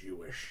really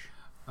Jewish.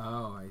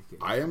 Oh, I get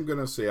it. I am going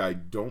to say I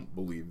don't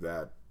believe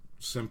that,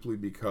 simply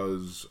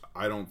because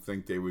I don't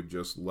think they would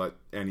just let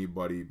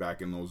anybody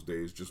back in those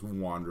days just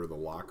wander the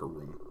locker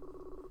room.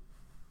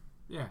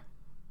 Yeah.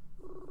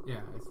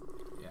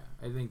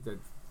 I think that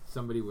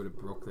somebody would have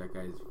broke that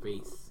guy's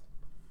face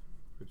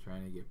for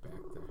trying to get back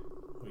there.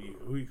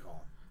 Who you calling?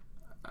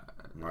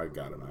 I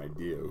got an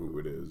idea who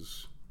it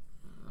is.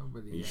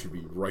 Nobody. He should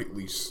be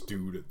rightly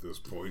stewed at this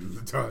point in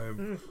the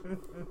time.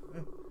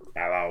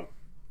 Hello.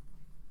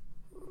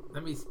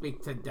 Let me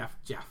speak to Deaf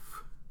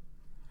Jeff.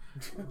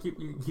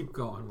 keep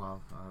going.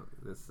 Well,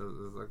 this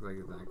looks like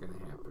it's not going to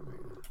happen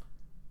right now.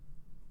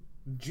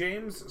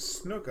 James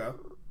Snuka.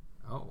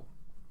 Oh.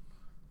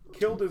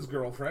 Killed his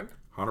girlfriend.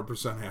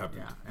 100%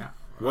 happened. Yeah.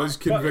 Was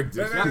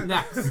convicted. Not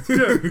next.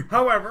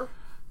 However,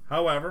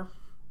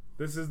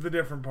 this is the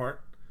different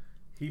part.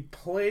 He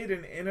played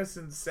an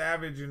innocent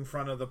savage in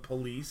front of the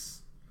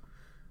police,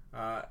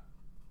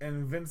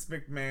 and Vince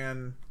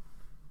McMahon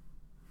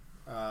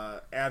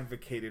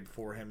advocated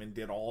for him and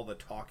did all the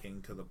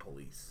talking to the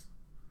police.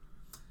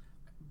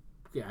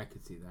 Yeah, I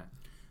could see that.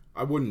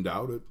 I wouldn't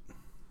doubt it.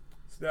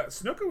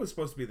 Snuka was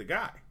supposed to be the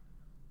guy,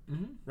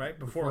 right?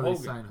 Before they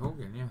Hogan. signed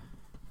Hogan, yeah.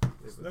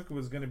 Snuka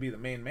was going to be the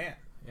main man.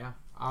 Yeah.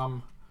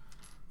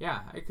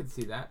 Yeah, I could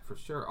see that for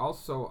sure.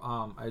 Also,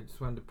 I just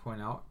wanted to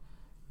point out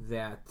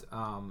that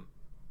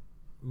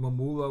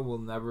Mamula will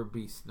never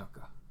be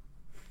Snuka.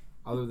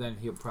 Other than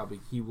he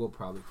will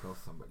probably kill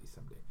somebody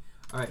someday.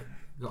 All right,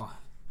 go on.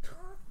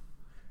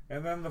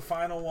 And then the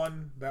final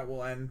one that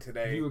will end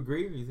today. Do you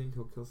agree? Or do you think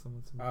he'll kill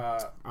someone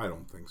someday? I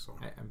don't think so.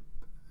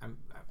 I'm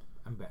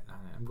betting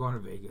on it. I'm going to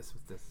Vegas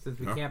with this since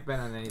we can't bet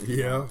on anything.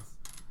 Yeah. Else.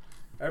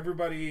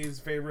 Everybody's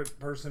favorite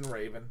person,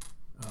 Raven.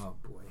 Oh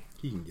boy.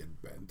 He can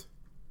get bent.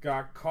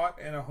 Got caught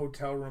in a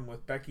hotel room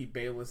with Becky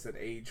Bayless at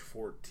age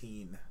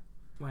 14.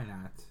 Why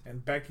not?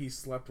 And Becky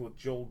slept with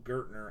Joel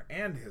Gertner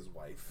and his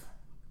wife.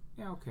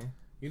 Yeah, okay.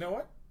 You know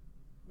what?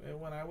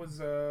 When I was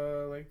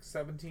like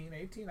 17,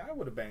 18, I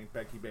would have banged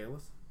Becky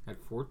Bayless.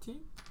 At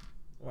 14?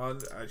 Well,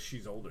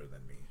 she's older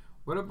than me.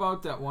 What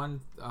about that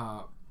one?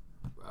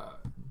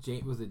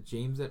 Was it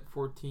James at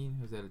 14?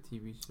 Was that a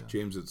TV show?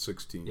 James at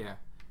 16. Yeah.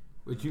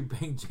 Would you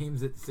bang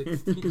James at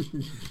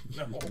 16?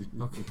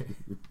 No. Okay.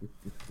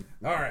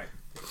 All right.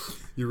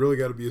 You really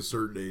got to be a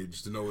certain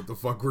age to know what the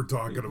fuck we're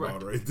talking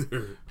about right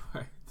there.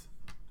 Right.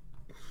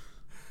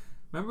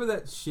 Remember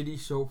that shitty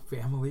show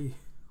Family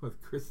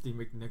with Christy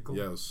McNichol?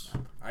 Yes.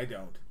 I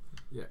don't.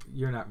 Yeah,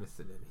 you're not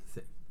missing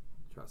anything.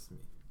 Trust me.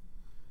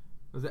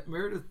 Was that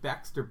Meredith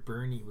Baxter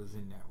Burney was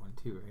in that one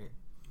too, right?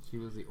 She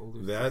was the older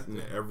That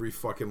sister. and every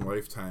fucking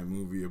Lifetime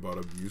movie about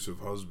abusive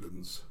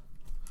husbands.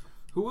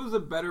 Who was a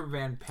better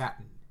Van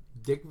Patten?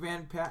 Dick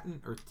Van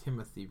Patten or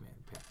Timothy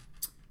Van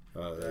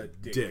Patten?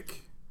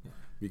 Dick. Yeah.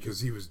 Because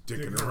he was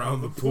dicking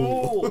around the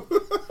pool.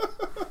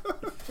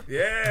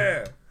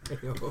 Yeah.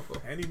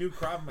 And he knew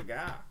Krav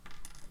Maga.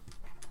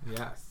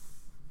 Yes.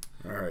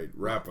 All right,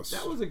 wrap us.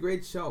 That was a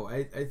great show.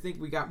 I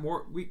think we got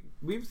more.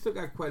 We've still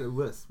got quite a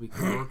list we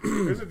can work.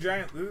 There's a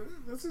giant.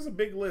 This is a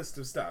big list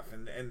of stuff,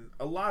 and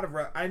a lot of.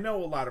 I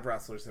know a lot of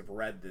wrestlers have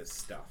read this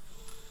stuff,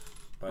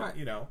 but right.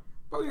 you know.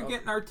 Well, you're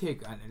getting our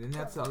take on it, and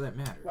that's all that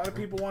matters. A lot of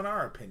people want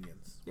our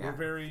opinions. Yeah. We're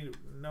very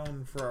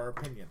known for our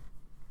opinion.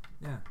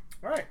 Yeah.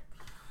 All right.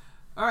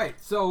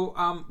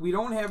 So we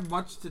don't have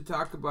much to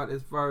talk about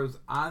as far as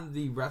on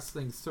the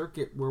wrestling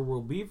circuit where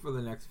we'll be for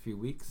the next few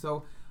weeks.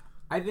 So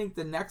I think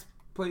the next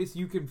place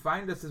you can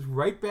find us is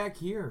right back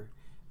here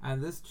on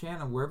this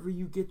channel, wherever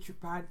you get your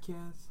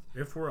podcast.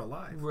 If we're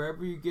alive.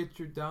 Wherever you get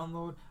your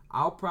download.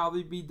 I'll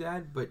probably be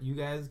dead, but you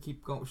guys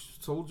keep going.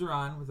 Soldier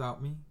on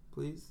without me,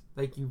 please.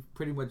 Like you've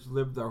pretty much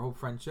lived our whole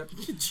friendship.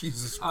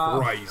 Jesus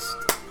Christ.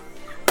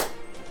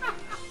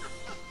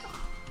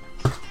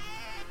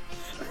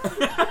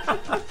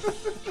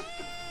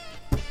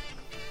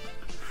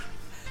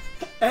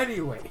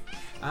 Anyway,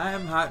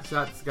 I'm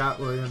Hotshot Scott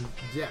Williams,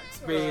 Jack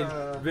Spade,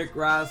 Vic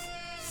Ross.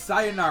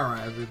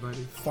 Sayonara, everybody.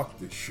 Fuck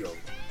this show.